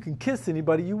say that you can kiss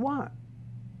anybody you want,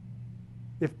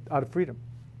 if out of freedom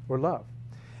or love.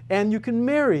 And you can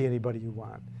marry anybody you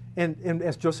want. And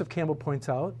as Joseph Campbell points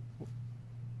out,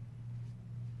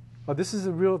 this is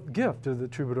a real gift to the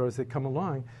troubadours that come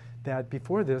along, that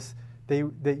before this,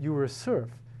 that you were a serf.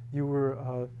 You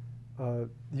were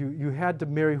you had to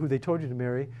marry who they told you to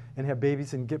marry and have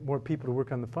babies and get more people to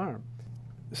work on the farm.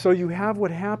 So you have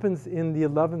what happens in the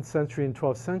 11th century and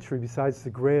 12th century, besides the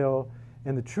Grail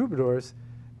and the troubadours,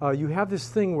 you have this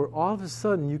thing where all of a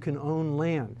sudden you can own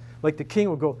land. Like the king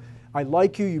will go, I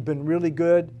like you, you've been really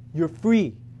good, you're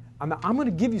free. I'm going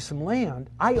to give you some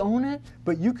land. I own it,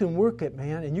 but you can work it,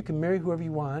 man, and you can marry whoever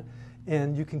you want,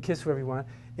 and you can kiss whoever you want,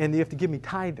 and you have to give me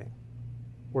tithing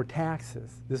or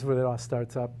taxes. This is where it all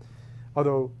starts up.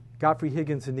 Although Godfrey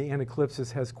Higgins in the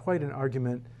Aneclipsis has quite an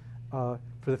argument for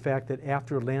the fact that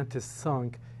after Atlantis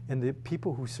sunk, and the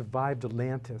people who survived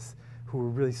Atlantis, who were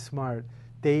really smart,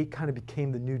 they kind of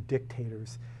became the new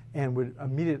dictators and would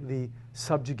immediately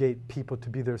subjugate people to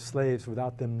be their slaves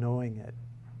without them knowing it.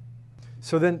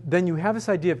 So then you have this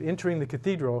idea of entering the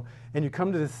cathedral, and you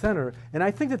come to the center, and I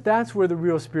think that that's where the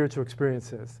real spiritual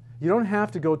experience is. You don't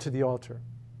have to go to the altar.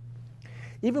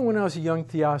 Even when I was a young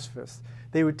theosophist,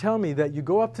 they would tell me that you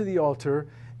go up to the altar,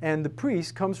 and the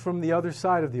priest comes from the other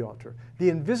side of the altar. The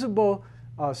invisible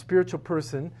spiritual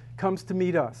person comes to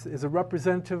meet us as a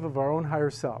representative of our own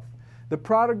higher self. The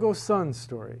prodigal son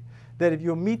story. that if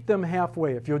you'll meet them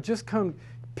halfway, if you'll just come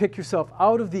pick yourself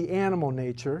out of the animal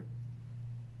nature,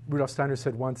 Rudolf Steiner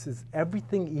said once, is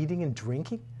everything eating and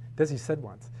drinking? That's what he said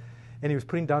once. And he was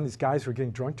putting down these guys who were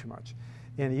getting drunk too much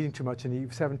and eating too much, and he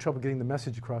was having trouble getting the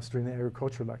message across during the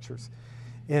agriculture lectures.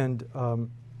 And,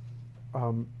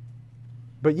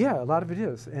 but yeah, a lot of it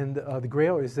is. And the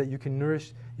Grail is that you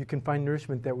can find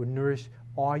nourishment that would nourish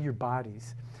all your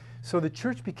bodies. So the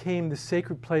church became the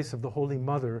sacred place of the Holy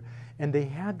Mother, and they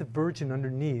had the Virgin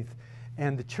underneath,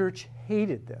 and the church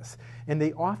hated this. And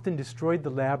they often destroyed the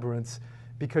labyrinths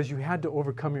because you had to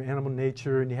overcome your animal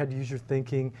nature and you had to use your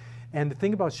thinking. And the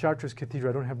thing about Chartres Cathedral,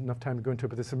 I don't have enough time to go into it,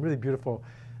 but there's some really beautiful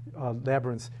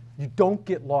labyrinths. You don't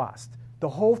get lost. The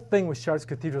whole thing with Chartres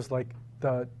Cathedral is like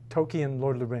the Tolkien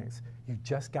Lord of the Rings. You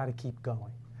just got to keep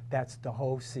going. That's the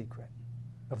whole secret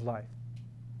of life.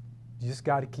 You just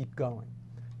got to keep going.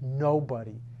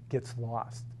 Nobody gets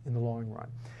lost in the long run.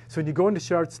 So when you go into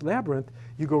Chartres Labyrinth,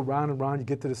 you go round and round, you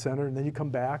get to the center, and then you come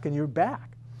back, and you're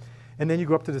back. And then you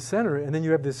go up to the center, and then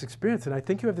you have this experience. And I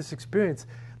think you have this experience,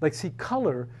 like, see,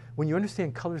 color, when you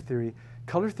understand color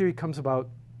theory comes about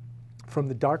from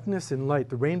the darkness and light.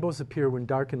 The rainbows appear when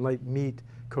dark and light meet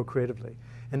co-creatively.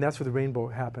 And that's where the rainbow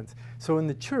happens. So in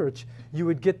the church, you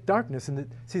would get darkness. And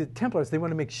see, the Templars, they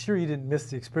want to make sure you didn't miss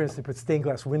the experience. They put stained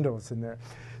glass windows in there.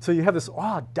 So you have this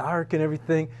dark and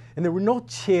everything. And there were no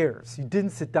chairs. You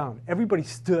didn't sit down. Everybody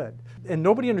stood. And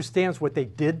nobody understands what they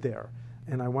did there.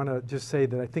 And I want to just say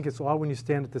that I think it's all when you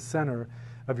stand at the center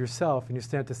of yourself and you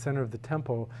stand at the center of the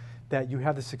temple that you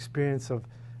have this experience of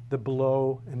the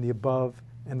below and the above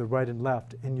and the right and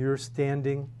left. And you're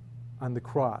standing on the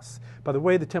cross. By the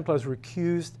way, the Templars were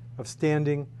accused of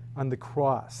standing on the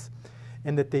cross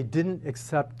and that they didn't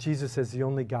accept Jesus as the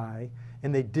only guy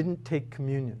and they didn't take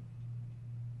communion.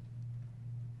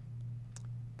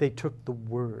 They took the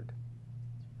Word.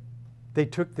 They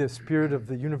took the spirit of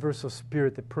the universal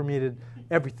spirit that permeated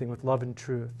everything with love and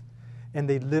truth. And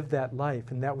they lived that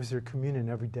life, and that was their communion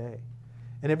every day.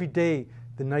 And every day,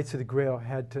 the Knights of the Grail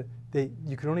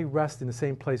you could only rest in the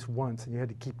same place once, and you had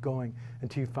to keep going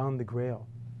until you found the Grail.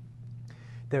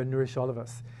 That would nourish all of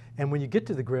us. And when you get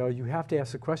to the Grail, you have to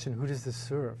ask the question, who does this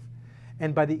serve?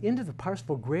 And by the end of the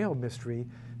Parsifal Grail mystery,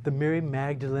 the Mary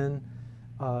Magdalene,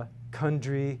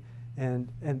 Kundry,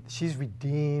 and she's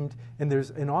redeemed,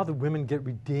 and all the women get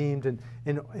redeemed, and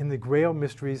in the Grail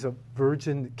mysteries, a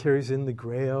virgin carries in the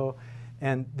Grail,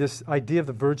 and this idea of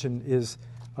the virgin is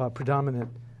predominant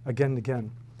again and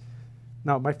again.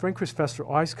 Now, my friend Chris Fester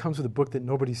always comes with a book that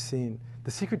nobody's seen,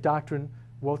 The Secret Doctrine,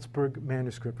 Wurzburg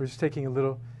manuscript. We're just taking a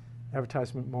little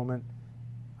advertisement moment.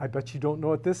 I bet you don't know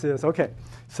what this is. Okay,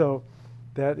 so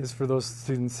that is for those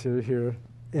students here.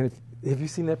 And have you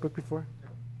seen that book before?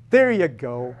 There you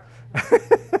go.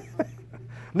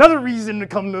 Another reason to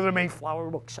come to the Mayflower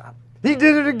Bookshop. He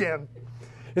did it again.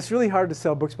 It's really hard to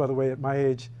sell books, by the way, at my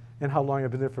age and how long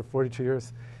I've been there for 42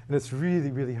 years. And it's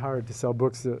really, really hard to sell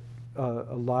books to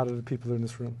a lot of the people in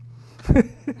this room.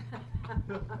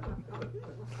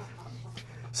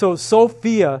 So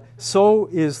Sophia, so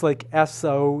is like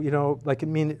S-O, like it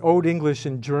means Old English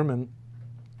in German.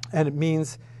 And it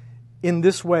means in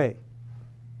this way,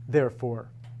 therefore.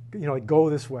 Like go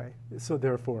this way. So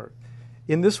therefore.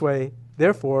 In this way,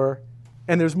 therefore,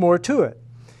 and there's more to it.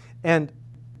 And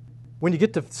when you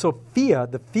get to Sophia,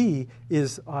 the Phi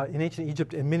is, in ancient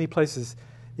Egypt, in many places,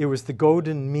 it was the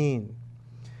golden mean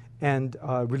and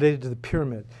related to the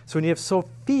pyramid. So when you have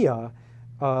Sophia,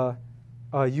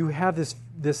 you have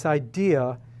this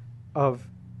idea of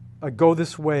go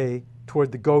this way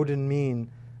toward the golden mean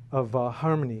of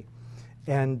harmony.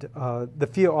 And the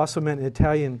Phi also meant in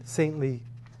Italian saintly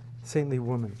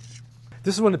woman.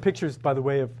 This is one of the pictures, by the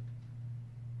way,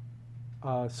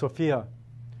 of Sophia.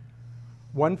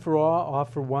 One for all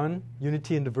for one,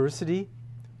 unity and diversity.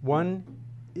 One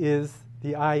is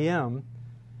the I am,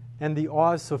 and the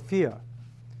all is Sophia.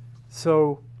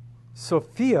 So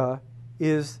Sophia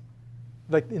is,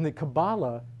 like in the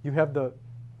Kabbalah, you have the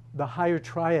higher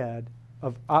triad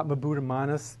of Atma, Buddha,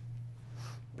 Manas,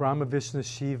 Brahma, Vishnu,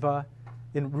 Shiva.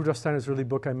 In Rudolf Steiner's early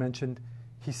book I mentioned,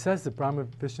 he says that Brahma,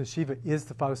 Vishnu, Shiva is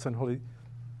the Father, Son, Holy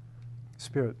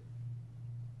Spirit,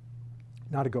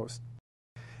 not a ghost.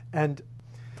 And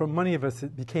for many of us,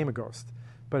 it became a ghost.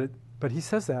 But he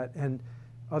says that, and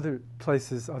other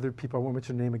places, other people, I won't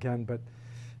mention their name again, but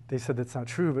they said that's not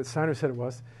true, but Steiner said it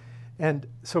was. And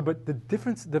so, but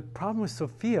the problem with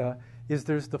Sophia is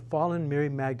there's the fallen Mary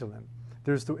Magdalene.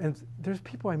 And there's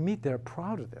people I meet that are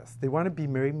proud of this. They want to be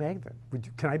Mary Magdalene.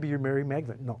 Can I be your Mary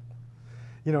Magdalene? No.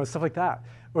 Stuff like that.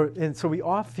 And so we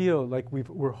all feel like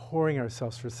we're whoring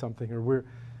ourselves for something, or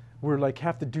we're like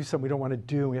have to do something we don't want to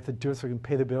do, and we have to do it so we can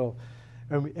pay the bill,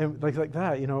 and like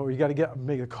that, or you got to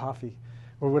make a coffee,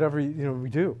 or whatever we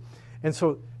do. And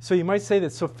so you might say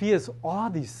that Sophia's all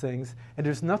these things, and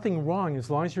there's nothing wrong as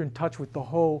long as you're in touch with the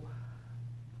whole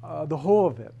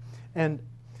of it. And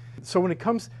so when it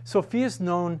comes, Sophia's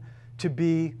known to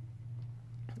be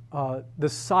the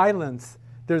silence.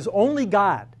 There's only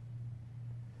God.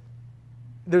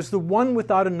 There's the one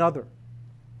without another.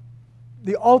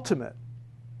 The ultimate.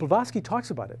 Blavatsky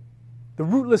talks about it. The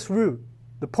rootless root,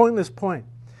 the pointless point.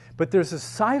 But there's a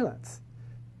silence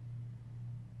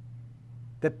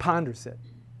that ponders it.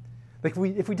 Like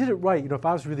if we did it right, if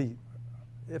I was really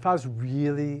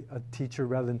a teacher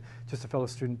rather than just a fellow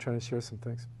student trying to share some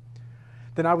things,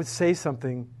 then I would say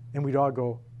something and we'd all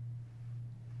go,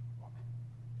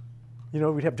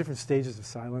 we'd have different stages of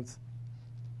silence.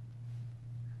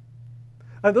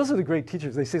 And those are the great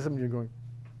teachers. They say something and you're going.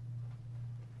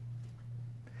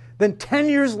 Then 10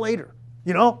 years later,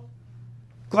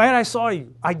 glad I saw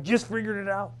you. I just figured it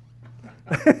out.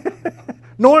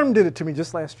 Norm did it to me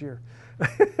just last year.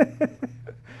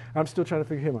 I'm still trying to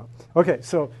figure him out. Okay,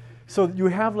 so you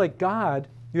have like God,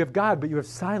 but you have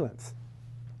silence.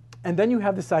 And then you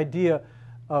have this idea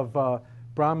of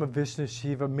Brahma, Vishnu,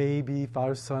 Shiva, maybe,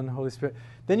 Father, Son, Holy Spirit.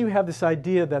 Then you have this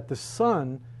idea that the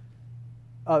Son,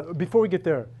 before we get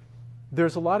there,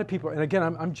 there's a lot of people, and again,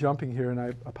 I'm jumping here and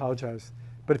I apologize,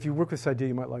 but if you work with this idea,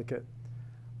 you might like it.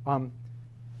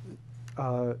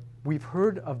 We've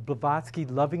heard of Blavatsky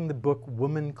loving the book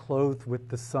Woman Clothed with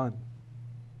the Sun.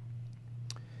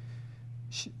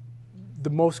 The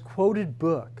most quoted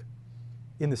book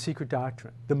in the Secret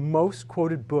Doctrine,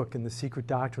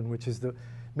 which is the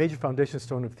major foundation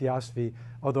stone of theosophy,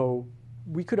 although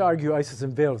we could argue Isis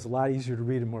Unveiled is a lot easier to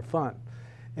read and more fun,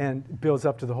 and it builds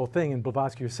up to the whole thing, and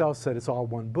Blavatsky herself said it's all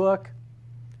one book.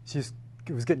 It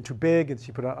was getting too big, and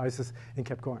she put out Isis and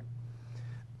kept going.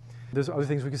 There's other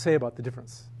things we could say about the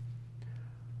difference.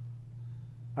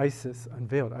 Isis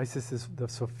Unveiled. Isis is the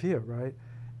Sophia, right?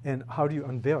 And how do you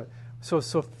unveil it? So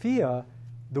Sophia,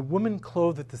 the woman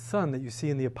clothed with the sun that you see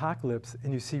in the Apocalypse,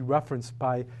 and you see referenced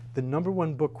by the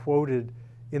 #1 book quoted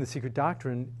in the Secret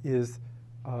Doctrine, is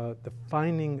the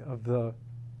finding of the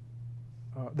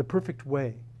perfect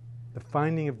way, the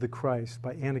finding of the Christ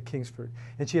by Anna Kingsford.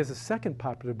 And she has a second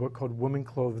popular book called Woman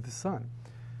Clothed with the Sun.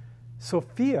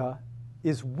 Sophia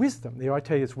is wisdom. They always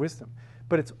tell you it's wisdom.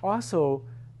 But it's also,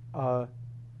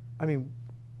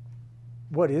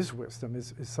 what is wisdom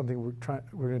is something we're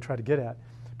going to try to get at.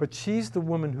 But she's the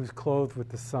woman who's clothed with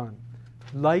the sun.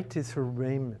 Light is her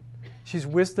raiment. She's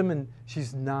wisdom and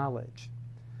she's knowledge.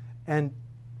 And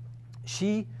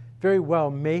she very well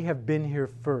may have been here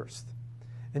first.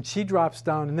 And she drops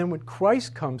down. And then when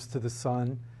Christ comes to the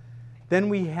sun, then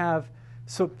we have,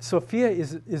 Sophia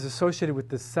is associated with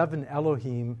the 7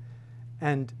 Elohim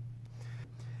and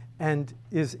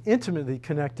is intimately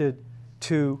connected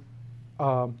to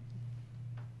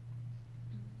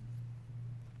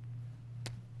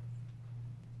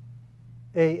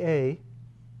AA.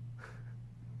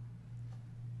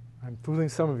 I'm fooling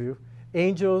some of you.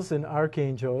 Angels and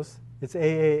archangels. It's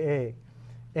AAA.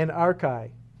 And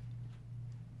Archai.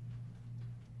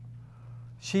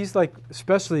 She's like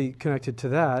especially connected to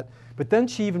that. But then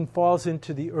she even falls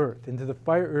into the earth, into the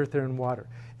fire, earth, air, and water.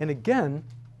 And again,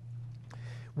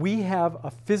 we have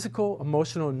a physical,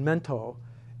 emotional, and mental,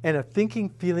 and a thinking,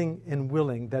 feeling, and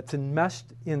willing that's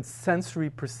enmeshed in sensory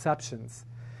perceptions.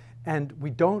 And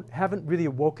we haven't really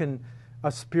awoken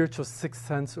a spiritual 6th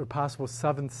sense or possible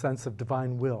 7th sense of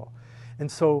divine will.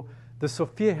 And so the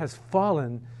Sophia has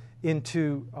fallen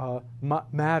into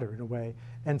matter in a way,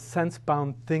 and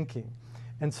sense-bound thinking.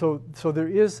 And so there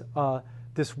is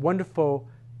this wonderful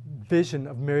vision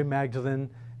of Mary Magdalene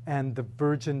and the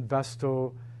Virgin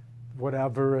Vestal,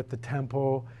 whatever, at the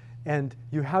temple. And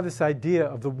you have this idea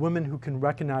of the woman who can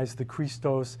recognize the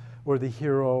Christos or the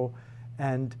hero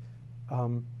and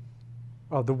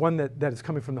the one that is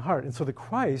coming from the heart. And so the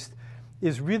Christ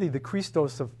is really the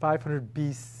Christos of 500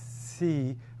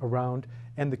 BC around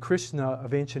and the Krishna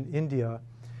of ancient India.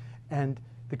 And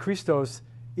the Christos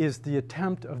is the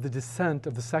attempt of the descent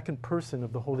of the second person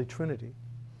of the Holy Trinity.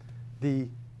 The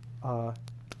Om.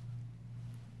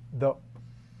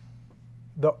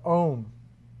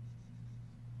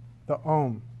 The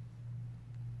Om.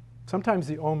 Sometimes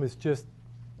the Om is just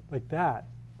like that.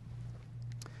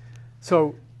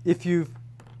 So if you've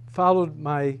followed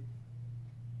my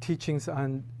teachings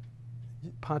on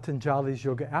Patanjali's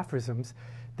yoga aphorisms,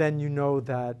 then you know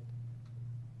that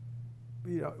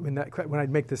when I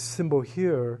make this symbol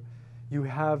here, you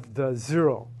have the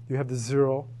zero. You have the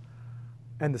zero,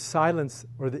 and the silence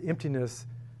or the emptiness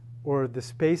or the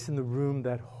space in the room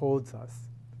that holds us,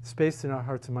 space in our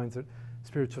hearts and minds, that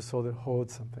spiritual soul that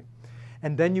holds something.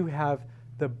 And then you have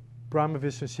the Brahma,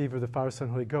 Vishnu, Shiva, the Father, Son,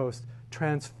 Holy Ghost,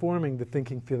 transforming the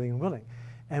thinking, feeling, and willing.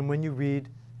 And when you read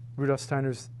Rudolf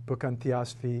Steiner's book on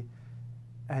theosophy,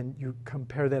 and you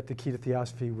compare that to Key to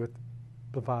Theosophy with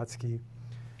Blavatsky,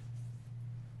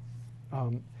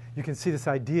 you can see this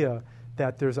idea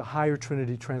that there's a higher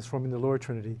trinity transforming the lower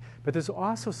trinity, but there's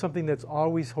also something that's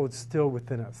always holds still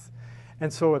within us.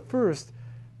 And so at first,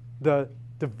 the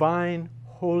divine,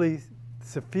 holy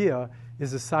Sophia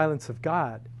is the silence of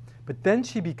God, but then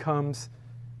she becomes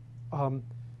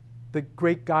the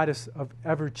great goddess of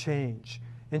ever change,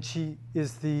 and she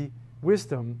is the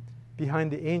wisdom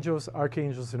behind the angels,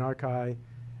 archangels, and archai,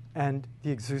 and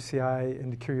the exousiae,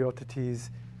 and the curiotities,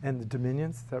 and the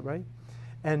dominions. Is that right?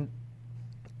 And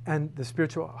the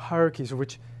spiritual hierarchies,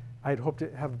 which I'd hoped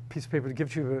to have a piece of paper to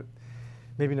give to you, but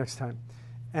maybe next time.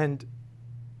 And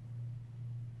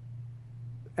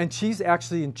she's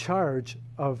actually in charge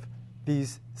of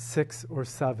these 6 or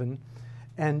 7,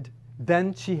 and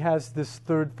then she has this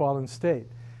third fallen state.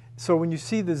 So when you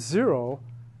see the 0,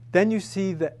 then you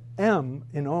see the M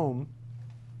in Om,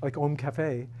 like Om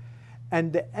Cafe,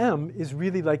 and the M is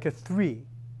really like a 3.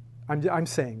 I'm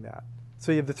saying that.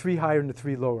 So you have the 3 higher and the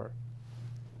 3 lower.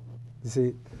 You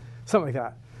see, something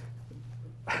like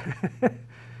that.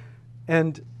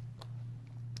 And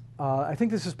I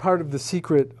think this is part of the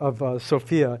secret of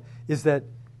Sophia, is that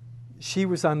she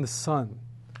was on the sun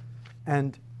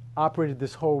and operated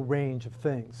this whole range of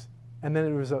things. And then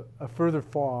it was a further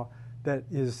fall that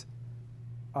is,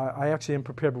 I actually am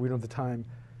prepared, but we don't have the time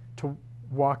to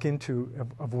walk into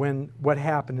of what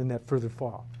happened in that further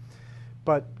fall.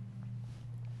 But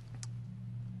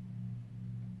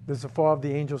there's a fall of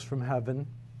the angels from heaven.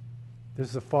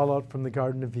 There's a fallout from the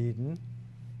Garden of Eden.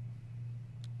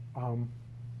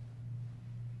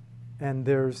 And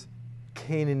there's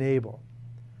Cain and Abel,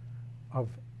 of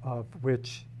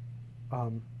which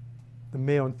the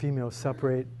male and female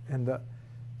separate, and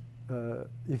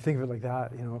you think of it like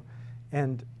that, you know,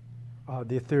 and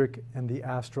the etheric and the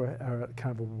astral are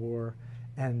kind of a war,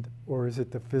 or is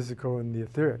it the physical and the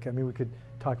etheric? I mean, we could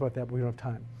talk about that, but we don't have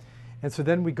time. And so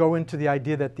then we go into the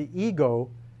idea that the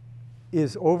ego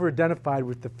is over-identified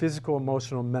with the physical,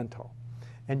 emotional, mental.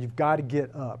 And you've got to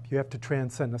get up. You have to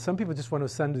transcend. Now, some people just want to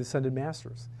ascend to the ascended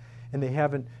masters, and they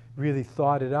haven't really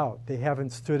thought it out. They haven't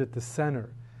stood at the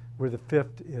center where the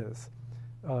 5th is.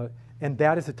 And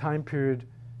that is a time period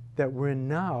that we're in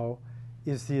now,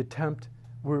 is the attempt.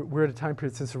 We're at a time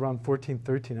period since around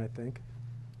 1413, I think.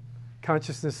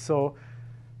 Consciousness soul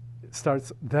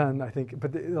starts then, I think.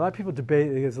 But a lot of people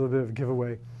debate. It is a little bit of a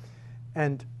giveaway.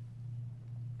 And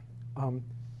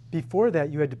before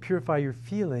that, you had to purify your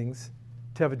feelings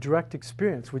to have a direct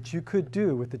experience, which you could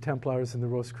do with the Templars and the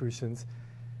Rosicrucians.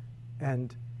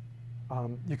 And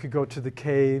you could go to the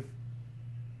cave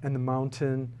and the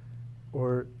mountain,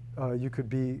 or you could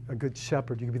be a good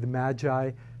shepherd. You could be the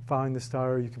Magi following the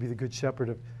star, or you could be the good shepherd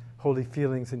of holy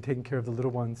feelings and taking care of the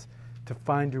little ones to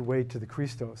find your way to the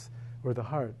Christos, or the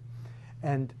heart.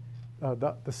 And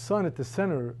the sun at the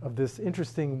center of this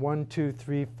interesting 1, 2,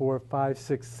 3, 4, 5,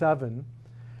 6, 7,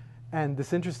 and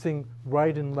this interesting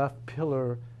right and left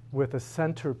pillar with a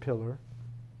center pillar.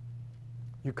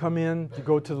 You come in, you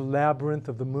go to the labyrinth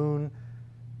of the moon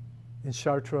in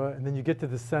Chartres, and then you get to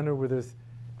the center where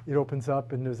it opens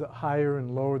up, and there's a higher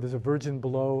and lower, there's a virgin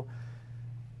below.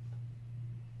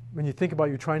 When you think about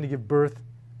you're trying to give birth,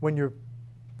 when your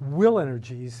will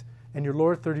energies and your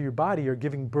lower third of your body are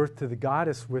giving birth to the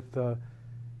goddess with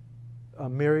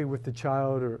Mary with the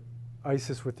child, or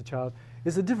Isis with the child,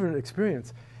 is a different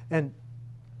experience. And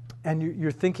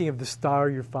you're thinking of the star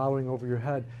you're following over your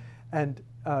head, and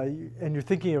you're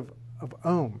thinking of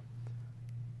Om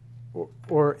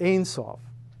or Ein Sof.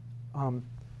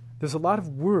 There's a lot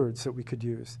of words that we could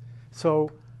use. So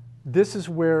this is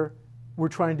where we're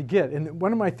trying to get. And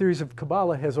one of my theories of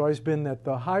Kabbalah has always been that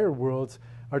the higher worlds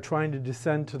are trying to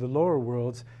descend to the lower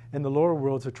worlds, and the lower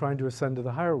worlds are trying to ascend to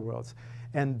the higher worlds.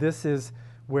 And this is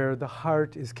where the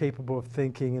heart is capable of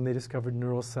thinking, and they discovered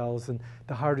neural cells, and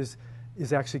the heart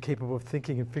is actually capable of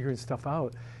thinking and figuring stuff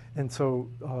out. And so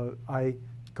I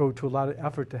go to a lot of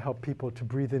effort to help people to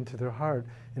breathe into their heart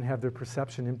and have their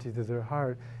perception empty to their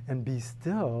heart, and be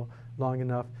still long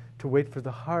enough to wait for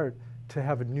the heart to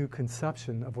have a new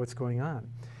conception of what's going on.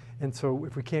 And so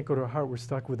if we can't go to our heart, we're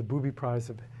stuck with a booby prize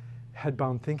of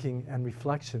headbound thinking and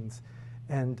reflections.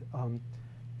 And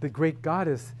the great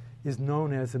goddess is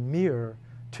known as a mirror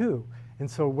too.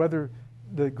 And so whether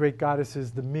the great goddess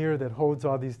is the mirror that holds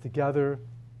all these together,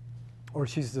 or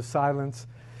she's the silence,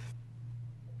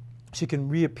 she can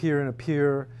reappear and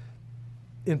appear.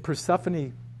 In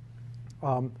Persephone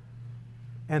and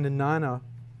Inanna,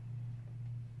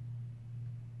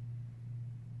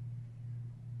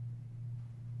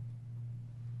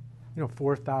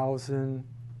 4,000,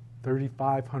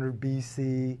 3,500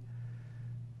 BC.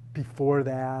 Before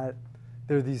that,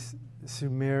 there are these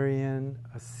Sumerian,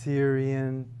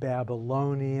 Assyrian,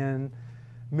 Babylonian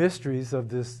mysteries of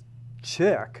this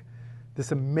chick,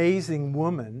 this amazing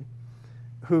woman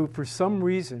who, for some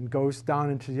reason, goes down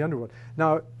into the underworld.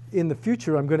 Now, in the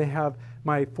future, I'm going to have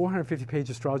my 450-page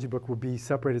astrology book will be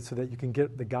separated so that you can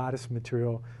get the goddess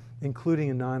material,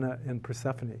 including Inanna and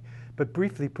Persephone. But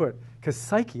briefly put, because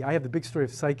Psyche, I have the big story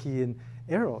of Psyche and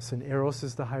Eros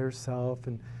is the higher self,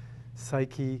 and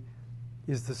Psyche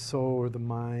is the soul or the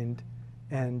mind,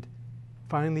 and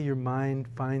finally your mind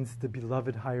finds the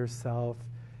beloved higher self,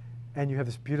 and you have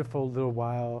this beautiful little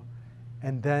while,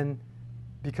 and then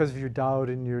because of your doubt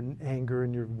and your anger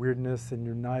and your weirdness and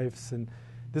your knives, and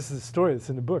this is a story that's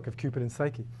in the book of Cupid and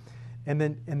Psyche, and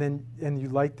you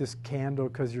light this candle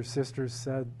because your sister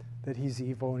said that he's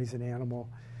evil and he's an animal,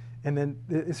 and then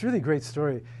it's really a great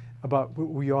story about what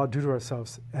we all do to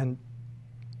ourselves, and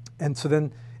so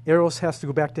then Eros has to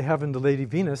go back to heaven to Lady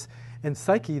Venus, and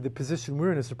Psyche, the position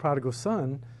we're in as the prodigal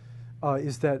son,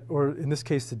 is that, or in this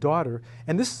case, the daughter.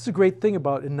 And this is a great thing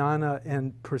about Inanna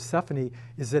and Persephone,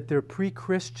 is that they're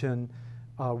pre-Christian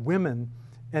women,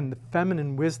 and the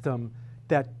feminine wisdom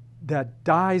that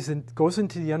dies and goes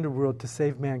into the underworld to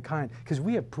save mankind. Because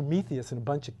we have Prometheus and a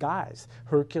bunch of guys,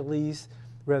 Hercules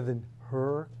rather than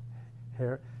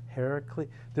Heracles.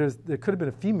 There could have been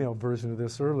a female version of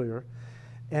this earlier,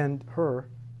 and her.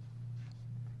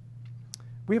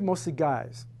 We have mostly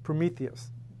guys. Prometheus.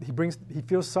 He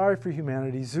feels sorry for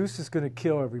humanity. Zeus is going to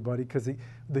kill everybody because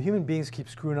the human beings keep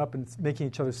screwing up and making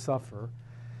each other suffer.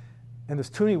 And there's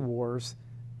tuning wars.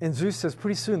 And Zeus says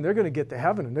pretty soon they're going to get to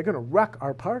heaven and they're going to wreck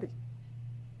our party.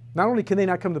 Not only can they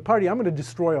not come to the party, I'm going to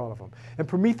destroy all of them. And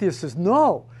Prometheus says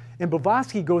no. And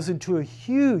Blavatsky goes into a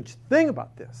huge thing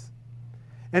about this.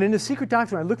 And in The Secret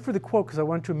Doctrine, I looked for the quote because I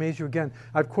wanted to amaze you again.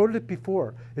 I've quoted it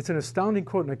before. It's an astounding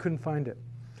quote and I couldn't find it.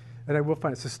 And I will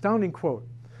find it. It's an astounding quote.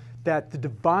 That the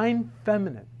divine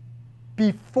feminine,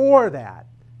 before that,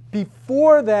 the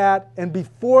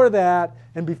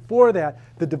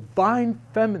divine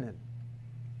feminine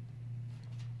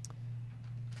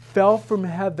fell from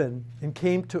heaven and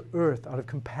came to earth out of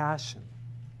compassion.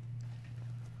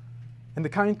 And the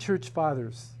kind church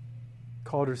fathers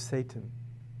called her Satan.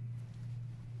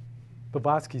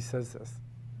 Blavatsky says this.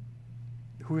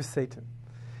 Who is Satan?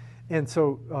 And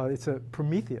so it's a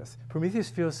Prometheus. Prometheus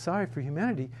feels sorry for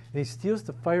humanity, and he steals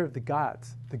the fire of the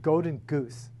gods, the golden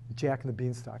goose, Jack and the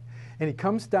Beanstalk. And he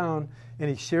comes down, and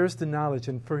he shares the knowledge,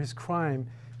 and for his crime,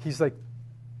 he's like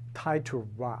tied to a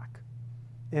rock.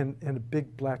 And a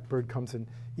big black bird comes and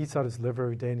eats out his liver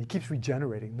every day, and he keeps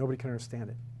regenerating. Nobody can understand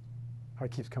it, how he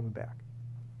keeps coming back.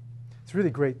 It's a really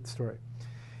great story.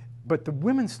 But the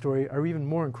women's story are even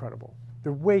more incredible.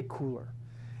 They're way cooler,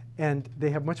 and they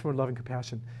have much more love and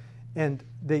compassion. And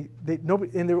you got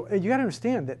to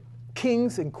understand that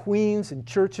kings and queens and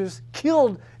churches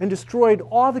killed and destroyed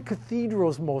all the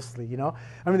cathedrals mostly, you know?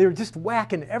 I mean, they were just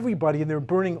whacking everybody and they were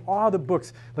burning all the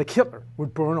books. Like Hitler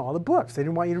would burn all the books. They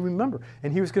didn't want you to remember.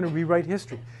 And he was going to rewrite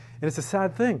history. And it's a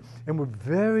sad thing. And we're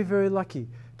very, very lucky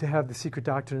to have The Secret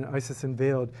Doctrine and Isis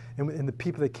Unveiled and the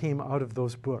people that came out of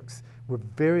those books. We're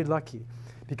very lucky.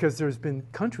 Because there's been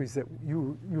countries that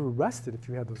you were arrested if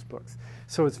you had those books.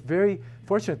 So it's very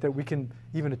fortunate that we can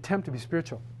even attempt to be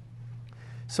spiritual.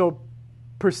 So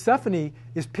Persephone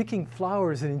is picking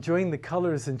flowers and enjoying the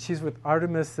colors, and she's with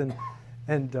Artemis and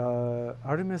Athena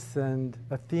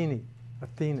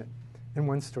in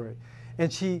one story.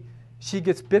 And she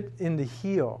gets bit in the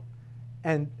heel,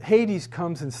 and Hades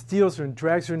comes and steals her and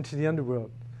drags her into the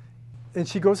underworld. And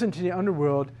she goes into the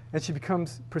underworld, and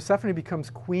Persephone becomes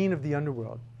queen of the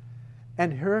underworld.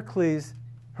 And Hercules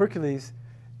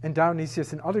and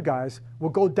Dionysius and other guys will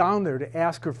go down there to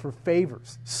ask her for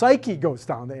favors. Psyche goes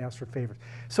down to ask for favors.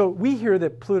 So we hear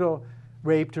that Pluto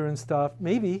raped her and stuff.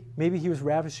 Maybe he was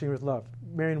ravishing her with love.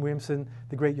 Marianne Williamson,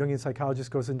 the great Jungian psychologist,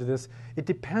 goes into this. It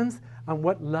depends on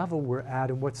what level we're at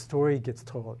and what story gets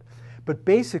told. But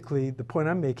basically, the point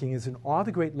I'm making is in all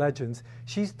the great legends,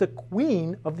 she's the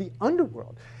queen of the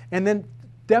underworld. And then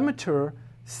Demeter,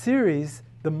 Ceres,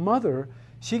 the mother,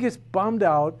 she gets bummed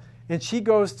out, and she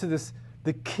goes to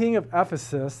the king of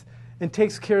Ephesus and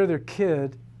takes care of their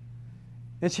kid,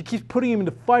 and she keeps putting him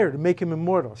into fire to make him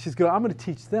immortal. She's going, I'm going to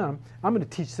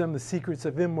teach them the secrets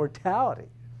of immortality.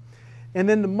 And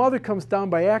then the mother comes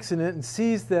down by accident and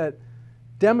sees that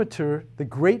Demeter, the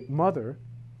great mother,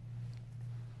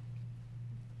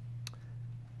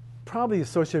 probably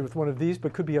associated with one of these,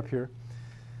 but could be up here.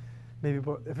 Maybe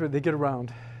if they get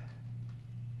around.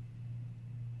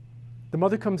 The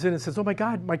mother comes in and says, oh my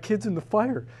God, my kid's in the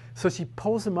fire. So she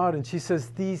pulls him out and she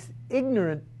says, these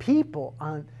ignorant people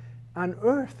on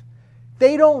earth,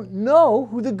 they don't know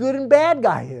who the good and bad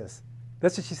guy is.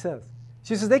 That's what she says.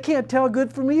 She says, they can't tell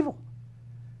good from evil.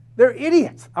 They're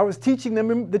idiots. I was teaching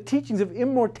them the teachings of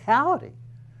immortality,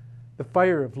 the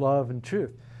fire of love and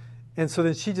truth. And so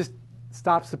then she just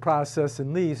stops the process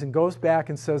and leaves and goes back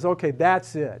and says, okay,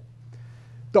 that's it.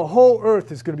 The whole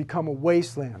earth is going to become a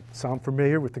wasteland. Sound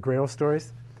familiar with the Grail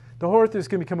stories? The whole earth is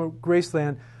going to become a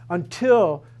wasteland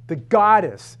until the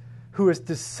goddess who has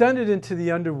descended into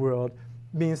the underworld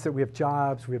means that we have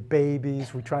jobs, we have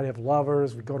babies, we try to have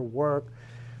lovers, we go to work.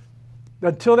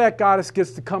 Until that goddess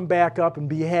gets to come back up and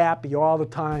be happy all the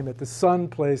time at the sun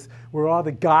place where all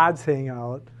the gods hang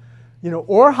out,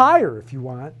 or higher if you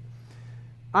want,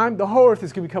 the whole earth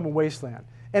is going to become a wasteland.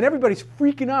 And everybody's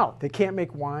freaking out. They can't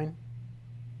make wine.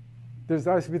 There's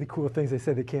always really cool things they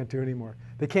say they can't do anymore.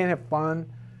 They can't have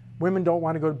fun. Women don't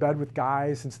want to go to bed with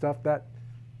guys and stuff. That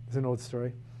is an old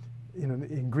story.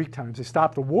 In Greek times, they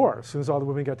stopped the war as soon as all the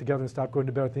women got together and stopped going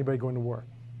to bed with anybody going to war.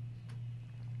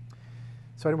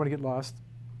 So I didn't want to get lost.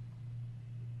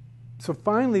 So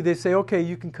finally they say, okay,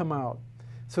 you can come out.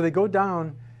 So they go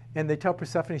down and they tell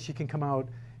Persephone she can come out.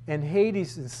 And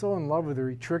Hades is so in love with her,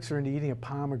 he tricks her into eating a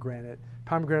pomegranate.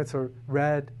 Pomegranates are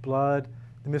red, blood,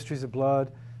 the mysteries of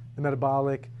blood, the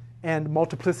metabolic, and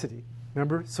multiplicity.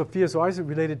 Remember, Sophia is always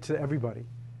related to everybody.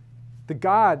 The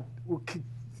God,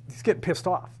 he's getting pissed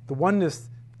off. The oneness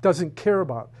doesn't care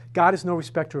about. God is no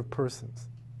respecter of persons.